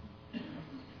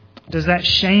 Does that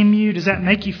shame you? Does that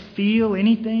make you feel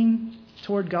anything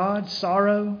toward God?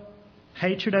 Sorrow,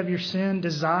 hatred of your sin,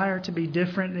 desire to be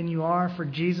different than you are for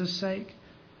Jesus' sake?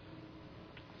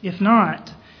 If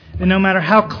not, then no matter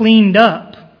how cleaned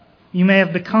up you may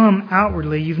have become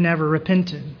outwardly, you've never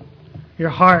repented. Your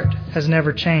heart has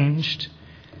never changed,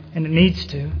 and it needs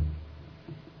to.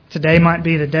 Today might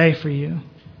be the day for you.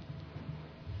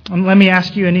 And let me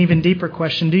ask you an even deeper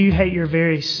question. Do you hate your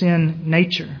very sin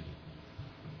nature?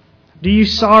 Do you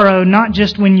sorrow not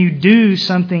just when you do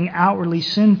something outwardly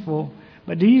sinful,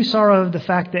 but do you sorrow the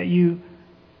fact that you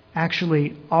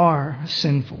actually are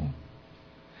sinful?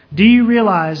 Do you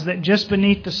realize that just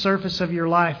beneath the surface of your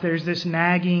life there's this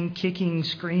nagging, kicking,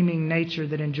 screaming nature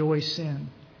that enjoys sin?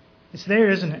 It's there,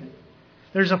 isn't it?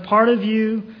 There's a part of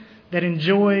you that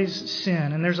enjoys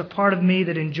sin, and there's a part of me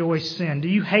that enjoys sin. Do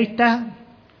you hate that?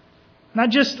 Not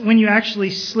just when you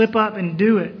actually slip up and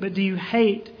do it, but do you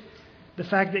hate the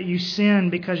fact that you sin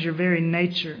because your very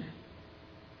nature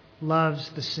loves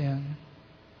the sin?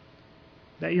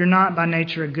 That you're not by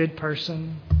nature a good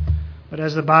person, but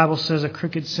as the Bible says, a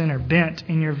crooked sinner, bent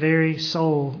in your very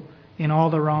soul in all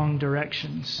the wrong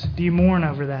directions. Do you mourn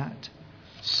over that?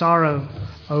 Sorrow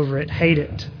over it? Hate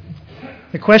it?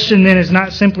 The question then is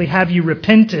not simply have you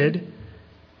repented,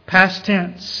 past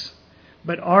tense,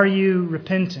 but are you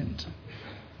repentant,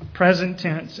 present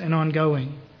tense and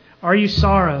ongoing? Are you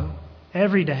sorrow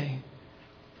every day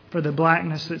for the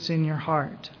blackness that's in your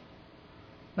heart?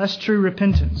 That's true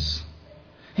repentance.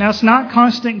 Now, it's not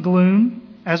constant gloom,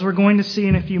 as we're going to see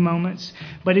in a few moments,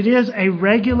 but it is a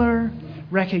regular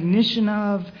recognition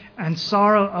of and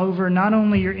sorrow over not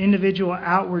only your individual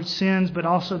outward sins, but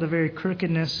also the very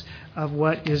crookedness of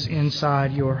what is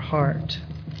inside your heart.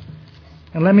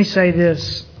 And let me say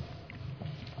this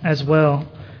as well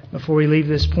before we leave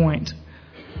this point.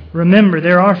 Remember,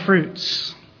 there are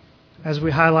fruits, as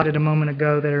we highlighted a moment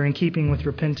ago, that are in keeping with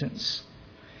repentance.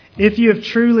 If you have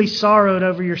truly sorrowed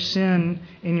over your sin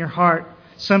in your heart,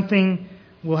 something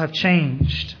will have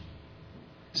changed.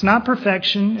 It's not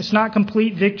perfection. It's not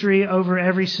complete victory over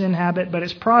every sin habit, but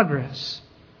it's progress.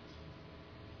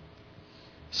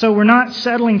 So we're not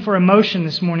settling for emotion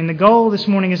this morning. The goal this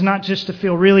morning is not just to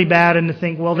feel really bad and to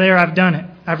think, well, there, I've done it.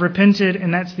 I've repented,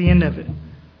 and that's the end of it.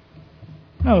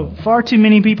 No, far too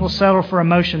many people settle for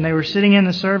emotion. They were sitting in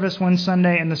the service one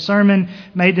Sunday, and the sermon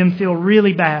made them feel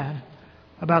really bad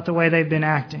about the way they've been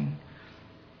acting.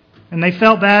 And they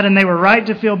felt bad, and they were right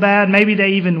to feel bad. Maybe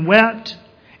they even wept.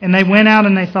 And they went out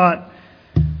and they thought,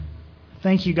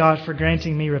 thank you, God, for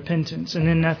granting me repentance. And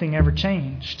then nothing ever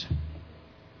changed.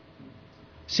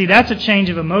 See, that's a change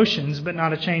of emotions, but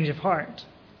not a change of heart.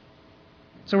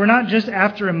 So we're not just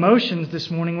after emotions this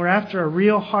morning. We're after a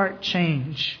real heart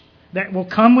change that will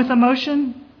come with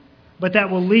emotion, but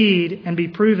that will lead and be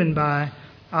proven by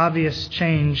obvious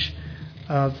change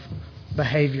of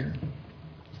behavior.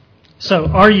 So,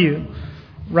 are you,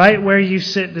 right where you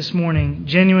sit this morning,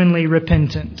 genuinely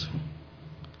repentant?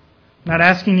 I'm not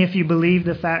asking if you believe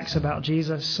the facts about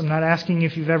Jesus. I'm not asking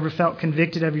if you've ever felt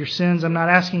convicted of your sins. I'm not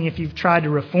asking if you've tried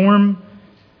to reform.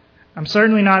 I'm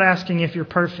certainly not asking if you're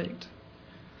perfect.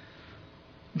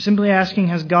 I'm simply asking,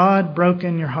 has God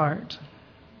broken your heart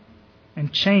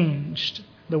and changed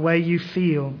the way you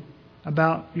feel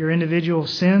about your individual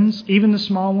sins, even the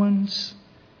small ones,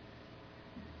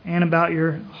 and about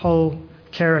your whole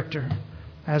character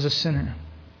as a sinner?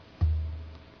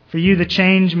 For you, the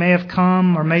change may have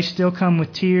come or may still come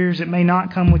with tears. It may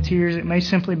not come with tears. It may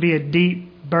simply be a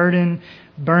deep burden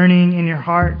burning in your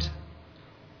heart.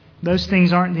 Those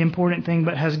things aren't the important thing,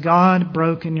 but has God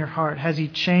broken your heart? Has He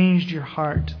changed your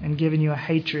heart and given you a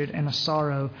hatred and a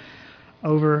sorrow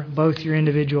over both your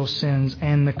individual sins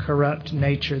and the corrupt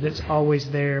nature that's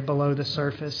always there below the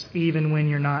surface, even when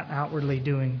you're not outwardly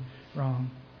doing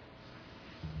wrong?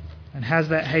 And has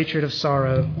that hatred of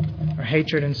sorrow, or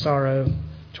hatred and sorrow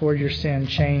toward your sin,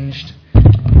 changed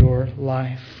your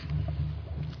life?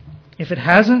 If it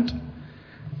hasn't,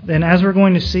 then as we're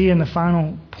going to see in the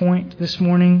final point this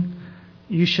morning,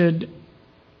 you should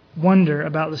wonder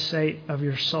about the state of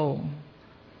your soul.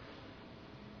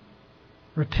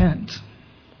 Repent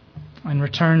and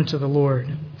return to the Lord.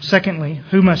 Secondly,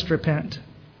 who must repent?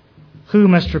 Who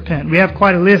must repent? We have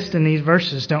quite a list in these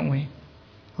verses, don't we?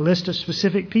 A list of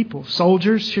specific people.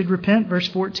 Soldiers should repent, verse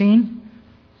 14.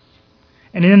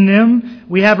 And in them,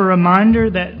 we have a reminder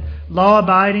that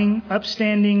law-abiding,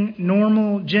 upstanding,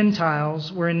 normal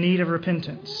Gentiles were in need of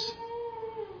repentance.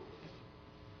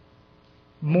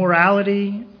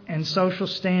 Morality and social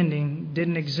standing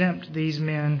didn't exempt these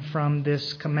men from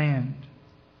this command.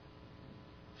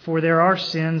 For there are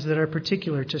sins that are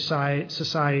particular to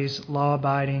society's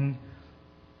law-abiding,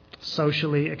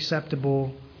 socially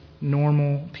acceptable,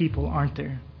 normal people, aren't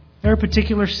there? There are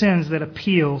particular sins that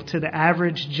appeal to the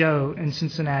average Joe in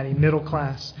Cincinnati,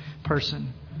 middle-class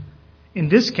person. In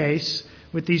this case,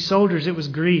 with these soldiers, it was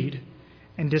greed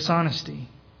and dishonesty.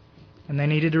 And they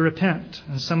needed to repent.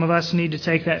 And some of us need to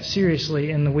take that seriously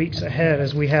in the weeks ahead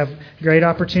as we have great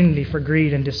opportunity for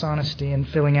greed and dishonesty in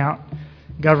filling out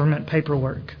government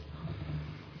paperwork.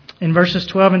 In verses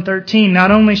 12 and 13,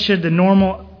 not only should the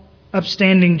normal,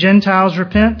 upstanding Gentiles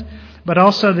repent, but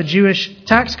also the Jewish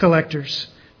tax collectors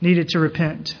needed to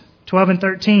repent. 12 and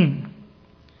 13.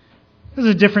 There's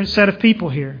a different set of people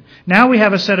here. Now we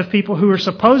have a set of people who are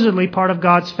supposedly part of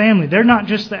God's family. They're not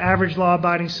just the average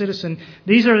law-abiding citizen.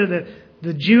 These are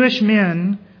the Jewish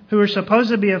men who are supposed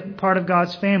to be a part of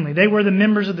God's family. They were the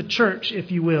members of the church,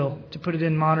 if you will, to put it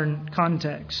in modern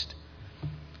context.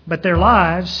 But their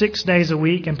lives, 6 days a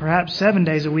week and perhaps 7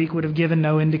 days a week, would have given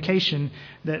no indication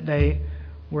that they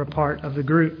were a part of the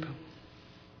group.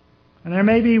 And there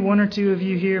may be one or two of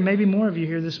you here, maybe more of you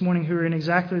here this morning, who are in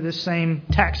exactly this same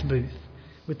tax booth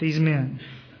with these men.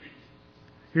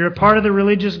 You're a part of the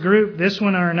religious group, this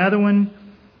one or another one,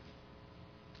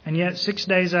 and yet 6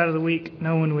 days out of the week,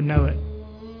 no one would know it.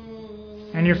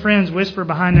 And your friends whisper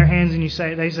behind their hands, and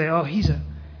they say, "Oh, he's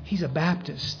a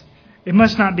Baptist. It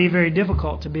must not be very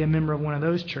difficult to be a member of one of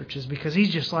those churches because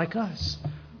he's just like us."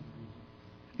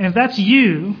 And if that's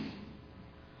you,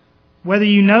 whether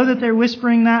you know that they're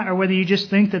whispering that or whether you just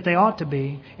think that they ought to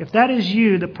be, if that is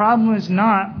you, the problem is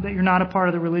not that you're not a part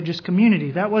of the religious community.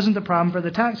 That wasn't the problem for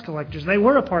the tax collectors. They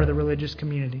were a part of the religious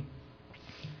community.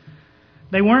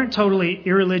 They weren't totally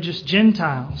irreligious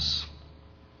Gentiles.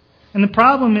 And the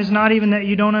problem is not even that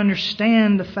you don't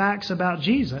understand the facts about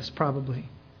Jesus, probably.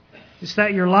 It's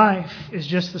that your life is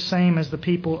just the same as the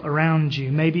people around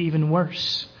you, maybe even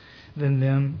worse than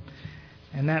them.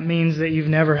 And that means that you've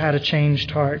never had a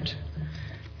changed heart.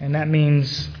 And that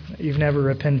means that you've never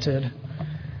repented.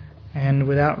 And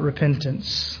without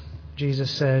repentance, Jesus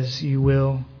says, you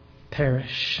will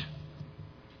perish.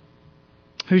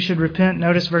 Who should repent?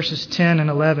 Notice verses 10 and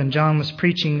 11. John was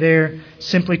preaching there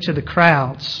simply to the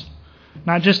crowds.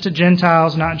 Not just to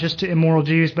Gentiles, not just to immoral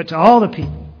Jews, but to all the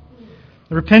people.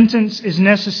 Repentance is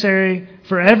necessary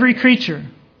for every creature.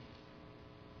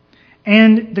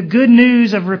 And the good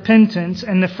news of repentance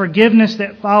and the forgiveness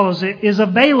that follows it is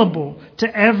available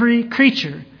to every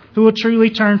creature who will truly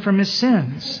turn from his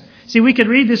sins. See, we could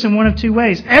read this in one of two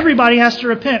ways. Everybody has to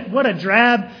repent. What a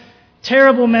drab,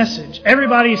 terrible message.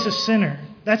 Everybody is a sinner.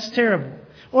 That's terrible.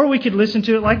 Or we could listen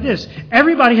to it like this.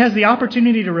 Everybody has the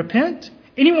opportunity to repent.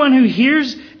 Anyone who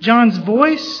hears John's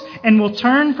voice and will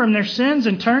turn from their sins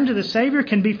and turn to the Savior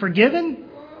can be forgiven.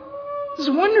 This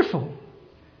is wonderful.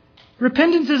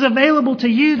 Repentance is available to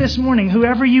you this morning.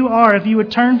 Whoever you are, if you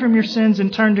would turn from your sins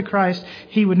and turn to Christ,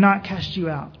 He would not cast you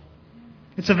out.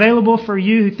 It's available for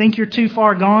you who think you're too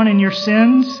far gone in your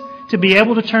sins to be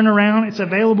able to turn around. It's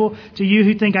available to you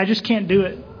who think, I just can't do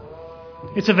it.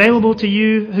 It's available to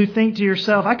you who think to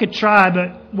yourself, I could try,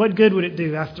 but what good would it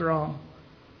do after all?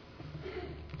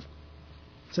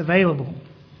 It's available,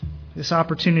 this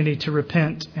opportunity to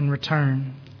repent and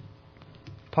return.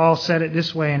 Paul said it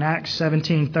this way in Acts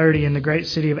 17:30 in the great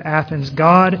city of Athens.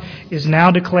 God is now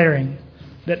declaring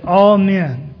that all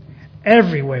men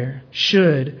everywhere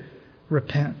should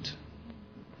repent.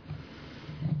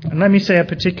 And let me say a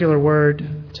particular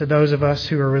word to those of us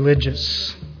who are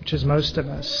religious, which is most of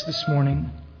us this morning.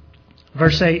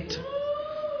 Verse 8.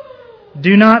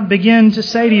 Do not begin to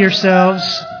say to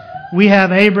yourselves, We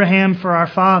have Abraham for our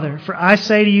father. For I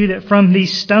say to you that from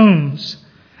these stones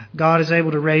God is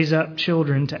able to raise up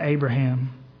children to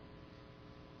Abraham.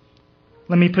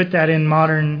 Let me put that in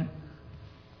modern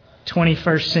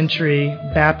 21st century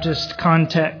Baptist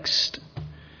context.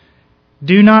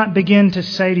 Do not begin to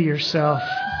say to yourself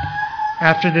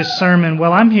after this sermon,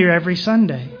 well, I'm here every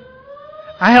Sunday.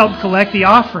 I help collect the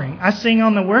offering. I sing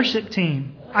on the worship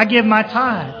team. I give my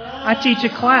tithe. I teach a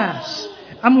class.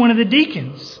 I'm one of the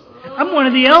deacons. I'm one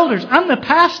of the elders. I'm the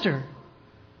pastor.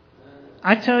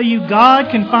 I tell you,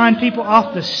 God can find people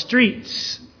off the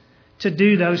streets to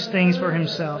do those things for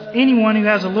Himself. Anyone who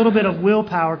has a little bit of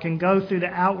willpower can go through the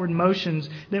outward motions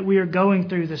that we are going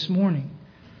through this morning.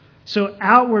 So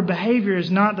outward behavior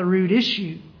is not the root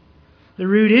issue. The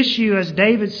root issue, as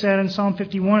David said in Psalm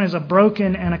 51, is a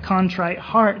broken and a contrite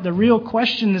heart. The real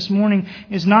question this morning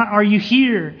is not, are you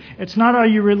here? It's not, are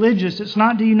you religious? It's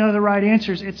not, do you know the right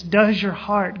answers? It's, does your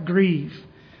heart grieve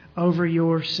over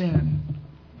your sin?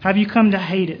 Have you come to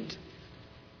hate it?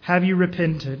 Have you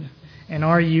repented? And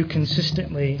are you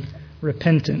consistently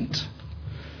repentant?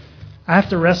 I have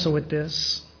to wrestle with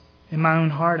this in my own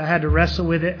heart. I had to wrestle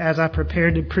with it as I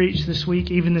prepared to preach this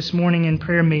week, even this morning in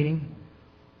prayer meeting.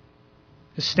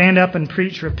 To stand up and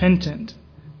preach repentance.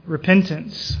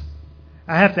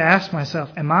 I have to ask myself,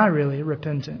 am I really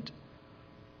repentant?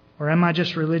 Or am I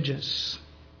just religious?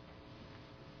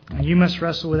 And you must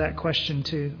wrestle with that question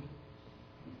too.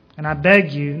 And I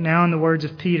beg you, now in the words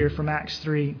of Peter from Acts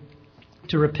 3,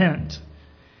 to repent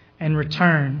and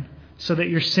return so that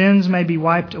your sins may be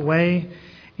wiped away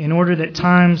in order that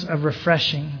times of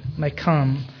refreshing may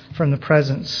come from the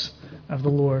presence of the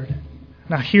Lord.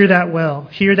 Now hear that well.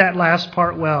 Hear that last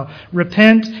part well.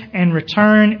 Repent and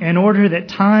return in order that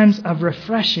times of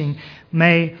refreshing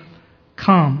may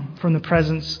come from the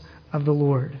presence of the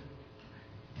Lord.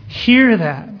 Hear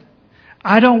that.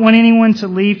 I don't want anyone to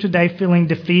leave today feeling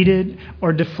defeated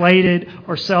or deflated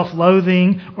or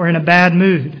self-loathing or in a bad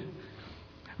mood.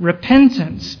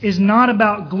 Repentance is not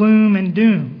about gloom and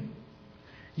doom.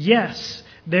 Yes,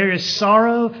 there is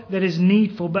sorrow that is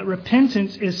needful, but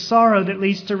repentance is sorrow that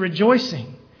leads to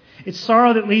rejoicing. It's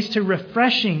sorrow that leads to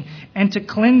refreshing and to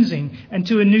cleansing and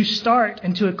to a new start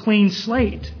and to a clean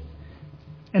slate.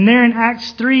 And there in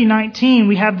Acts 3:19,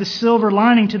 we have the silver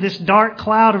lining to this dark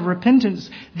cloud of repentance.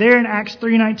 There in Acts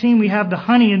 3:19, we have the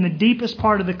honey in the deepest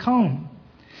part of the comb.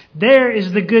 There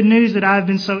is the good news that I've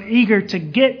been so eager to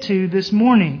get to this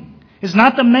morning. It's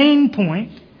not the main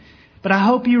point, but I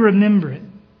hope you remember it.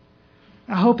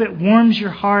 I hope it warms your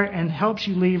heart and helps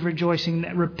you leave rejoicing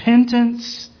that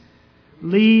repentance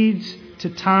leads to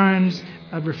times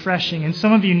of refreshing. And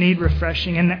some of you need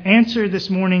refreshing. And the answer this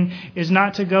morning is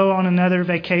not to go on another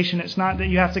vacation. It's not that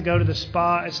you have to go to the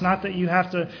spa. It's not that you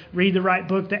have to read the right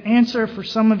book. The answer for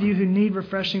some of you who need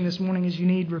refreshing this morning is you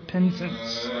need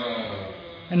repentance.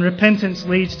 And repentance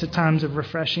leads to times of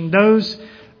refreshing. Those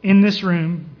in this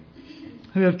room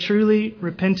who have truly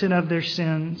repented of their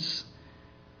sins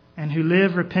and who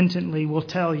live repentantly will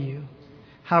tell you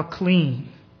how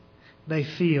clean they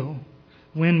feel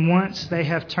when once they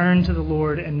have turned to the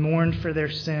Lord and mourned for their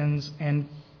sins and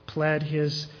pled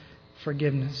His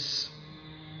forgiveness.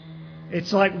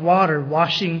 It's like water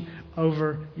washing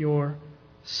over your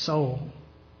soul,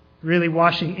 really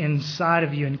washing inside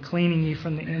of you and cleaning you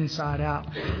from the inside out.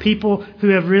 People who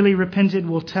have really repented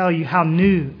will tell you how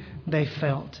new they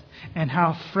felt and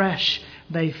how fresh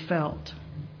they felt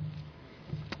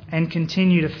and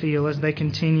continue to feel as they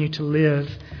continue to live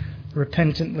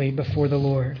repentantly before the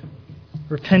Lord.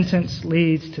 Repentance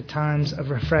leads to times of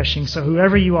refreshing. So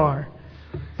whoever you are,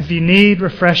 if you need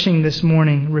refreshing this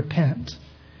morning, repent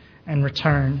and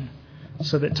return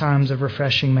so that times of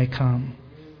refreshing may come.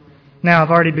 Now,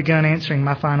 I've already begun answering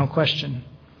my final question,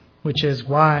 which is,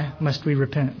 why must we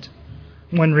repent?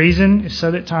 One reason is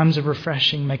so that times of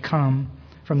refreshing may come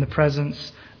from the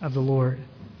presence of the Lord.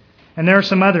 And there are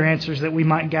some other answers that we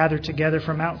might gather together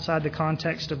from outside the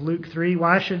context of Luke 3.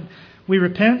 Why should we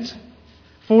repent?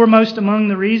 Foremost among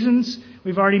the reasons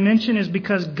we've already mentioned is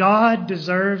because God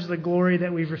deserves the glory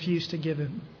that we've refused to give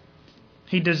Him.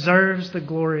 He deserves the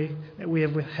glory that we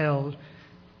have withheld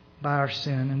by our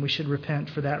sin, and we should repent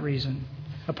for that reason.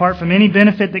 Apart from any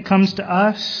benefit that comes to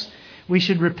us, we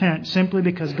should repent simply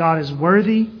because God is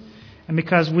worthy and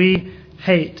because we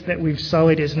hate that we've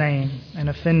sullied His name and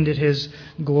offended His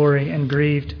glory and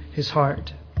grieved His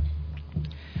heart.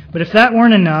 But if that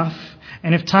weren't enough,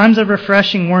 and if times of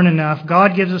refreshing weren't enough,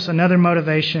 God gives us another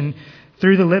motivation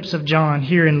through the lips of John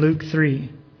here in Luke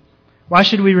 3. Why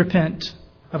should we repent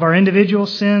of our individual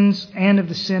sins and of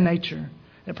the sin nature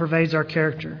that pervades our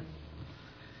character?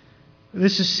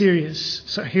 This is serious,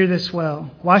 so hear this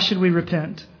well. Why should we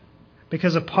repent?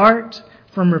 Because apart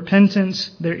from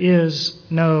repentance, there is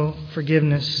no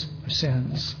forgiveness of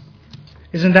sins.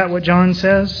 Isn't that what John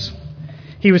says?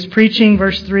 He was preaching,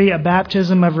 verse 3, a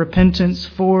baptism of repentance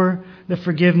for the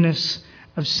forgiveness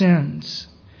of sins.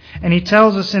 And he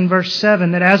tells us in verse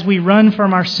 7 that as we run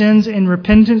from our sins in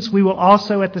repentance, we will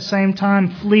also at the same time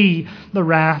flee the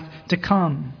wrath to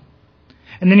come.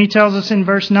 And then he tells us in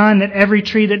verse 9 that every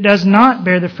tree that does not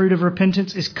bear the fruit of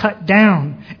repentance is cut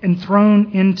down and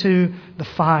thrown into the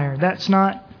fire. That's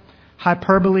not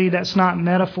hyperbole, that's not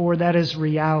metaphor, that is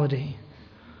reality.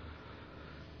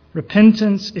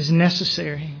 Repentance is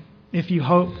necessary if you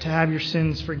hope to have your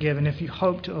sins forgiven, if you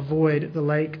hope to avoid the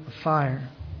lake of fire.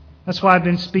 That's why I've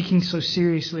been speaking so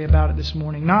seriously about it this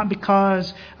morning. Not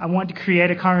because I want to create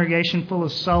a congregation full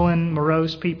of sullen,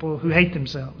 morose people who hate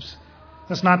themselves.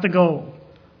 That's not the goal.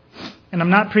 And I'm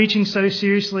not preaching so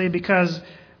seriously because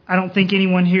I don't think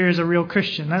anyone here is a real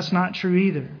Christian. That's not true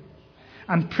either.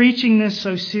 I'm preaching this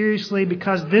so seriously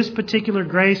because this particular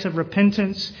grace of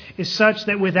repentance is such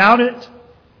that without it,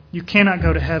 you cannot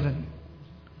go to heaven.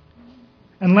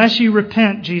 Unless you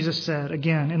repent, Jesus said,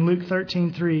 again, in Luke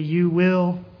 13:3, you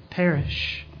will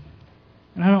perish.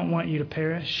 And I don't want you to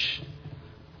perish.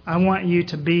 I want you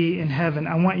to be in heaven.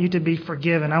 I want you to be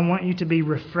forgiven. I want you to be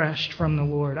refreshed from the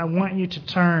Lord. I want you to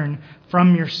turn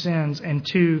from your sins and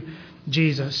to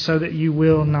Jesus so that you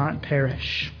will not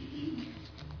perish.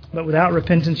 But without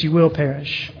repentance, you will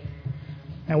perish.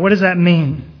 Now, what does that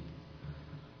mean?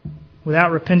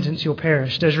 Without repentance, you'll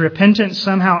perish. Does repentance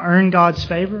somehow earn God's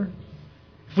favor?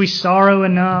 If we sorrow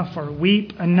enough or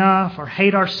weep enough or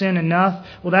hate our sin enough,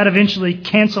 will that eventually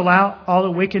cancel out all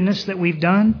the wickedness that we've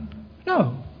done?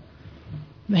 No.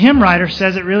 The hymn writer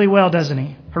says it really well, doesn't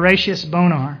he? Horatius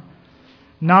Bonar.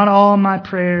 Not all my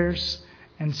prayers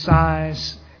and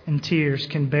sighs and tears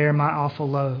can bear my awful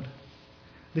load.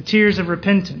 The tears of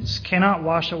repentance cannot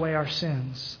wash away our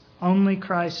sins. Only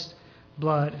Christ's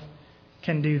blood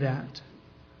can do that.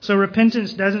 So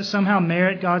repentance doesn't somehow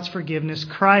merit God's forgiveness.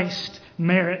 Christ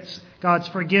merits God's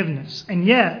forgiveness. And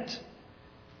yet,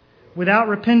 without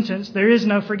repentance, there is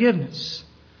no forgiveness.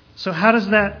 So how does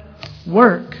that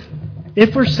work?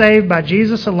 If we're saved by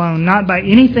Jesus alone, not by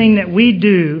anything that we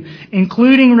do,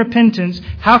 including repentance,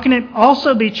 how can it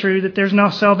also be true that there's no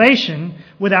salvation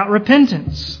without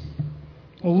repentance?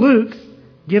 Well, Luke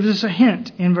gives us a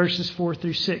hint in verses 4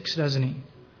 through 6, doesn't he?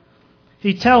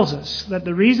 He tells us that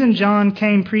the reason John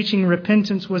came preaching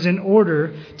repentance was in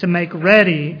order to make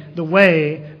ready the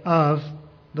way of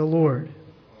the Lord.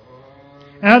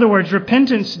 In other words,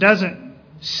 repentance doesn't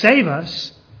save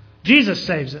us. Jesus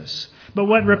saves us. But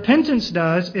what repentance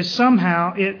does is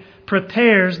somehow it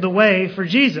prepares the way for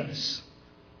Jesus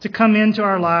to come into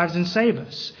our lives and save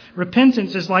us.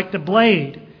 Repentance is like the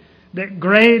blade that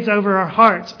grades over our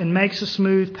hearts and makes a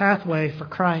smooth pathway for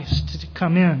Christ to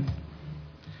come in.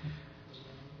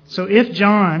 So if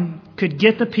John could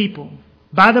get the people,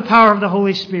 by the power of the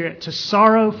Holy Spirit, to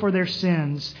sorrow for their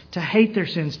sins, to hate their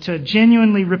sins, to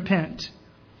genuinely repent,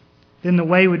 then the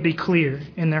way would be clear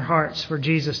in their hearts for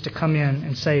Jesus to come in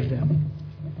and save them.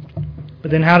 But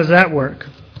then how does that work?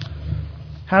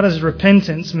 How does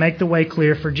repentance make the way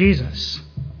clear for Jesus?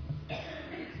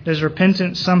 Does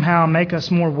repentance somehow make us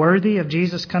more worthy of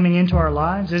Jesus coming into our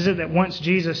lives? Is it that once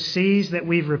Jesus sees that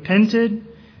we've repented,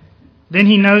 then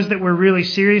He knows that we're really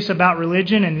serious about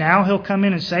religion and now He'll come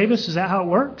in and save us? Is that how it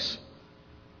works?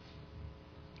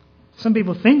 Some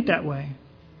people think that way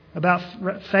about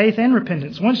faith and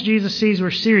repentance. Once Jesus sees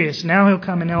we're serious, now He'll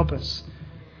come and help us.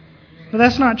 But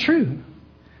that's not true.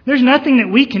 There's nothing that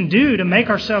we can do to make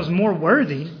ourselves more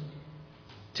worthy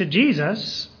to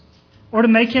Jesus or to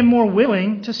make Him more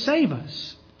willing to save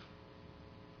us.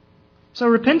 So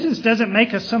repentance doesn't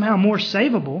make us somehow more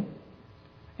savable,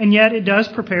 and yet it does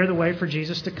prepare the way for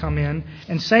Jesus to come in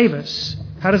and save us.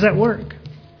 How does that work?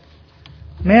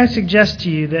 May I suggest to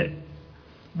you that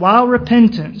while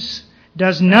repentance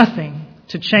does nothing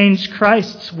to change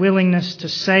Christ's willingness to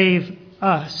save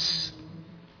us,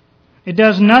 it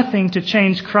does nothing to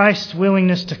change Christ's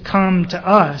willingness to come to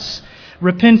us,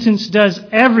 repentance does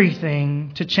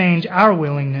everything to change our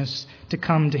willingness to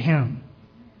come to Him.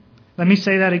 Let me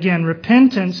say that again.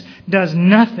 Repentance does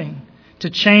nothing to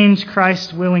change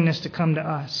Christ's willingness to come to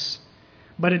us,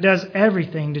 but it does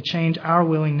everything to change our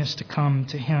willingness to come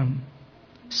to Him.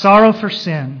 Sorrow for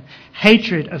sin,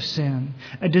 hatred of sin,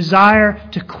 a desire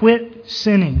to quit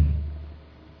sinning.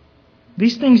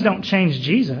 These things don't change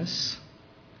Jesus.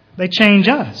 They change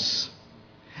us.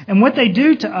 And what they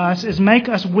do to us is make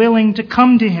us willing to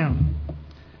come to Him.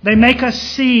 They make us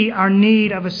see our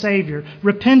need of a Savior.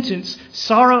 Repentance,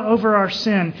 sorrow over our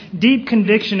sin, deep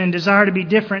conviction and desire to be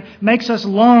different makes us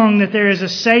long that there is a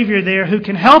Savior there who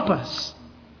can help us.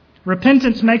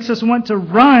 Repentance makes us want to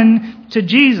run to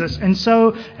Jesus. And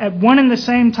so at one and the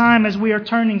same time as we are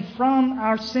turning from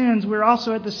our sins, we're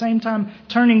also at the same time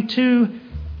turning to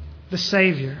the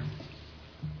Savior.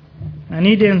 I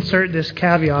need to insert this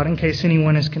caveat in case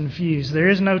anyone is confused. There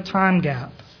is no time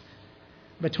gap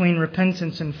between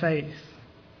repentance and faith.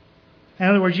 In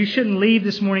other words, you shouldn't leave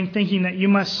this morning thinking that you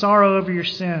must sorrow over your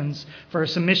sins for a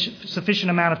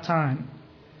sufficient amount of time.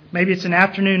 Maybe it's an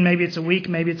afternoon, maybe it's a week,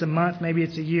 maybe it's a month, maybe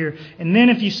it's a year. And then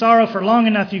if you sorrow for long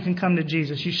enough, you can come to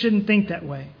Jesus. You shouldn't think that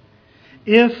way.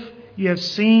 If you have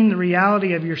seen the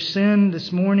reality of your sin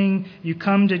this morning, you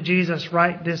come to Jesus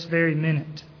right this very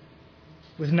minute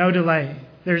with no delay.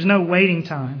 There's no waiting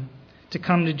time to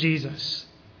come to Jesus.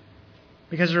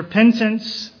 Because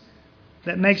repentance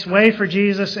that makes way for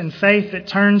Jesus and faith that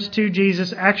turns to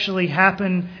Jesus actually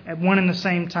happen at one and the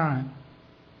same time.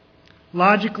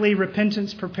 Logically,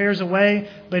 repentance prepares a way,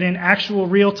 but in actual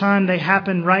real time, they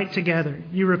happen right together.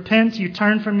 You repent, you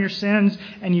turn from your sins,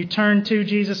 and you turn to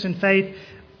Jesus in faith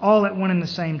all at one and the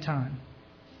same time.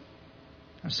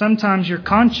 Now, sometimes your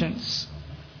conscience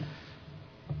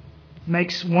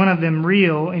makes one of them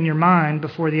real in your mind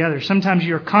before the other. Sometimes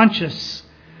you're conscious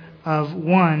of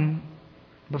one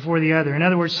before the other. In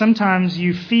other words, sometimes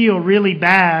you feel really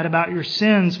bad about your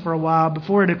sins for a while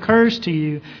before it occurs to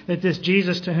you that this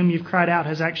Jesus to whom you've cried out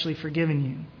has actually forgiven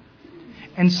you.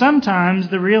 And sometimes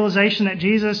the realization that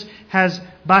Jesus has,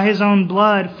 by His own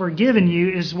blood, forgiven you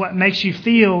is what makes you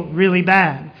feel really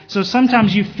bad. So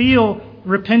sometimes you feel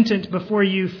repentant before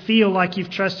you feel like you've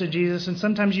trusted Jesus, and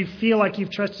sometimes you feel like you've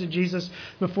trusted Jesus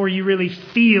before you really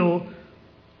feel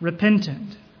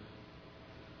repentant.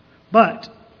 But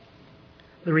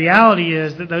the reality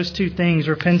is that those two things,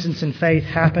 repentance and faith,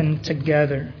 happen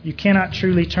together. You cannot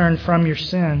truly turn from your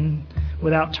sin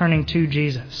without turning to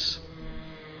Jesus.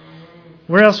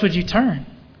 Where else would you turn?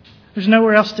 There's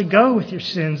nowhere else to go with your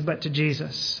sins but to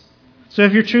Jesus. So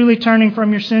if you're truly turning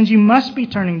from your sins, you must be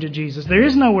turning to Jesus. There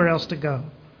is nowhere else to go.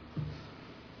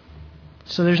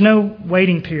 So there's no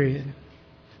waiting period.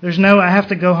 There's no, I have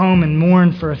to go home and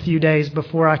mourn for a few days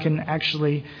before I can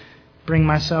actually bring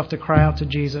myself to cry out to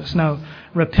Jesus. No,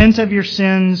 repent of your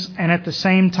sins and at the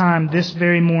same time, this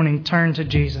very morning, turn to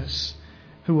Jesus,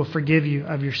 who will forgive you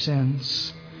of your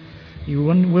sins. You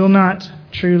will not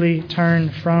truly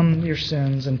turn from your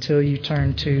sins until you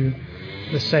turn to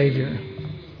the Savior.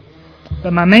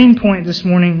 But my main point this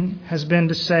morning has been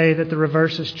to say that the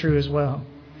reverse is true as well.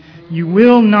 You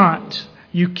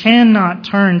cannot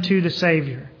turn to the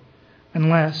Savior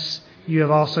unless you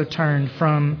have also turned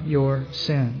from your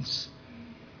sins.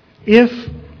 If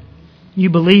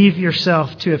you believe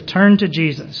yourself to have turned to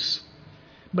Jesus,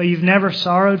 but you've never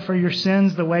sorrowed for your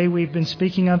sins the way we've been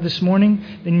speaking of this morning,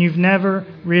 then you've never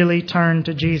really turned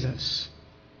to Jesus.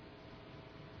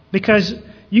 Because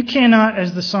you cannot,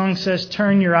 as the song says,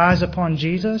 turn your eyes upon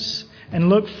Jesus and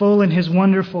look full in His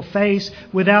wonderful face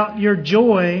without your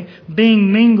joy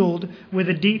being mingled with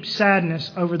a deep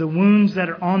sadness over the wounds that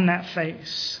are on that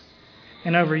face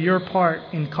and over your part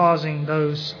in causing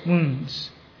those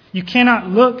wounds. You cannot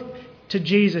look to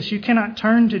Jesus, you cannot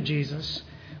turn to Jesus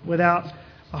without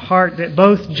a heart that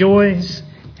both joys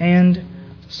and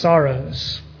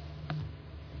sorrows.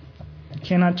 You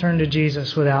cannot turn to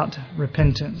Jesus without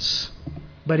repentance.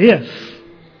 But if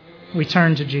we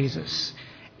turn to Jesus,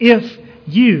 if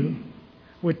you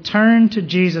would turn to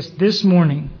Jesus this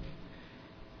morning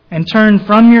and turn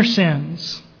from your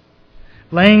sins,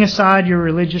 laying aside your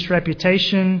religious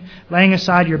reputation, laying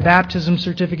aside your baptism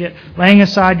certificate, laying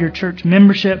aside your church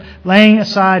membership, laying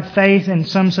aside faith in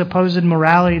some supposed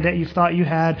morality that you thought you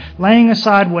had, laying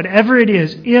aside whatever it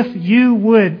is, if you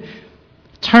would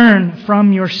turn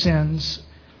from your sins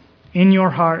in your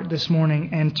heart this morning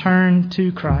and turn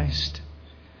to Christ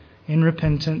in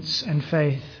repentance and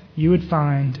faith, you would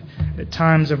find that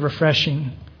times of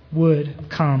refreshing would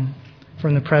come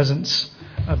from the presence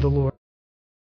of the Lord.